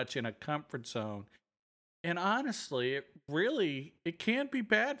 very much in a comfort zone. And honestly, it can be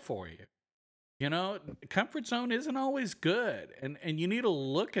bad for you. Comfort zone isn't always good. And you need to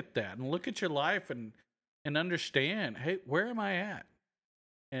look at that and look at your life and understand, hey, where am I at?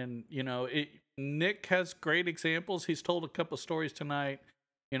 And, Nick has great examples. He's told a couple of stories tonight.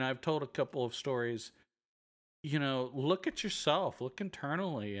 I've told a couple of stories. Look at yourself, look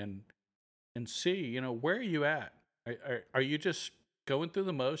internally and see, where are you at? Are you just going through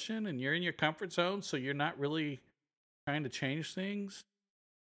the motion and you're in your comfort zone, so you're not really trying to change things?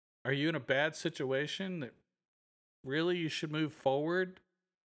 Are you in a bad situation that really you should move forward,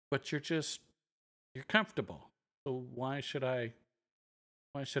 but you're comfortable? So why should I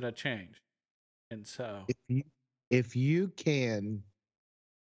change? And so if you can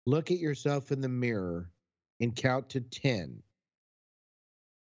look at yourself in the mirror and count to 10,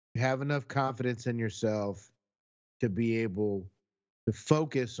 you have enough confidence in yourself to be able to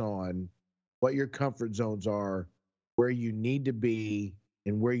focus on what your comfort zones are, where you need to be,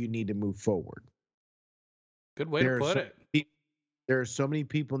 and where you need to move forward. Good way to put it. There are so many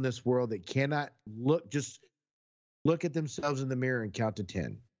people in this world that cannot just look at themselves in the mirror and count to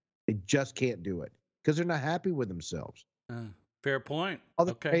 10. They just can't do it because they're not happy with themselves. Fair point. All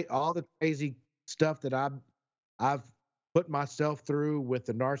the crazy stuff that I've put myself through with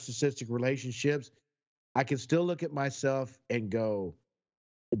the narcissistic relationships, I can still look at myself and go,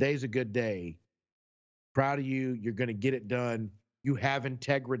 today's a good day. Proud of you. You're going to get it done. You have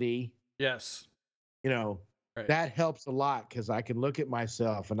integrity. Yes. Right. That helps a lot because I can look at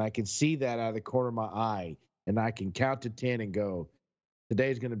myself and I can see that out of the corner of my eye and I can count to 10 and go,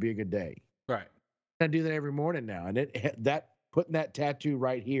 today's going to be a good day. Right. I do that every morning now. And putting that tattoo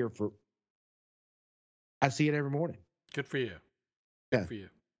right here I see it every morning. Good for you. Good for you.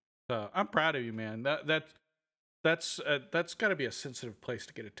 So I'm proud of you, man. That's got to be a sensitive place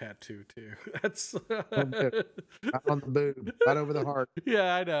to get a tattoo too. That's on the boob, right over the heart.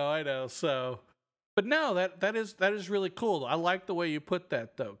 Yeah, I know. So, but no, that is really cool. I like the way you put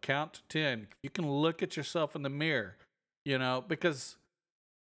that though. Count to 10. You can look at yourself in the mirror, because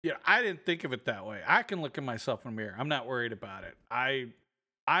I didn't think of it that way. I can look at myself in the mirror. I'm not worried about it.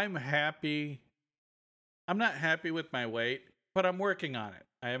 I'm happy. I'm not happy with my weight, but I'm working on it.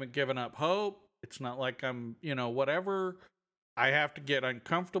 I haven't given up hope. It's not like I'm, whatever. I have to get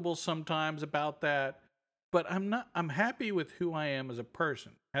uncomfortable sometimes about that, but I'm happy with who I am as a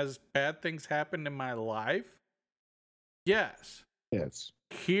person. Has bad things happened in my life? Yes. Yes.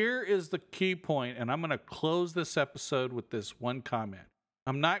 Here is the key point, and I'm going to close this episode with this one comment.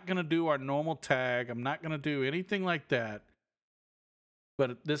 I'm not going to do our normal tag. I'm not going to do anything like that.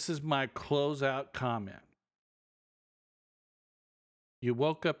 But this is my closeout comment. You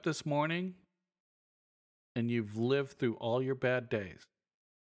woke up this morning and you've lived through all your bad days.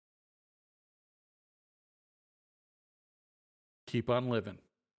 Keep on living.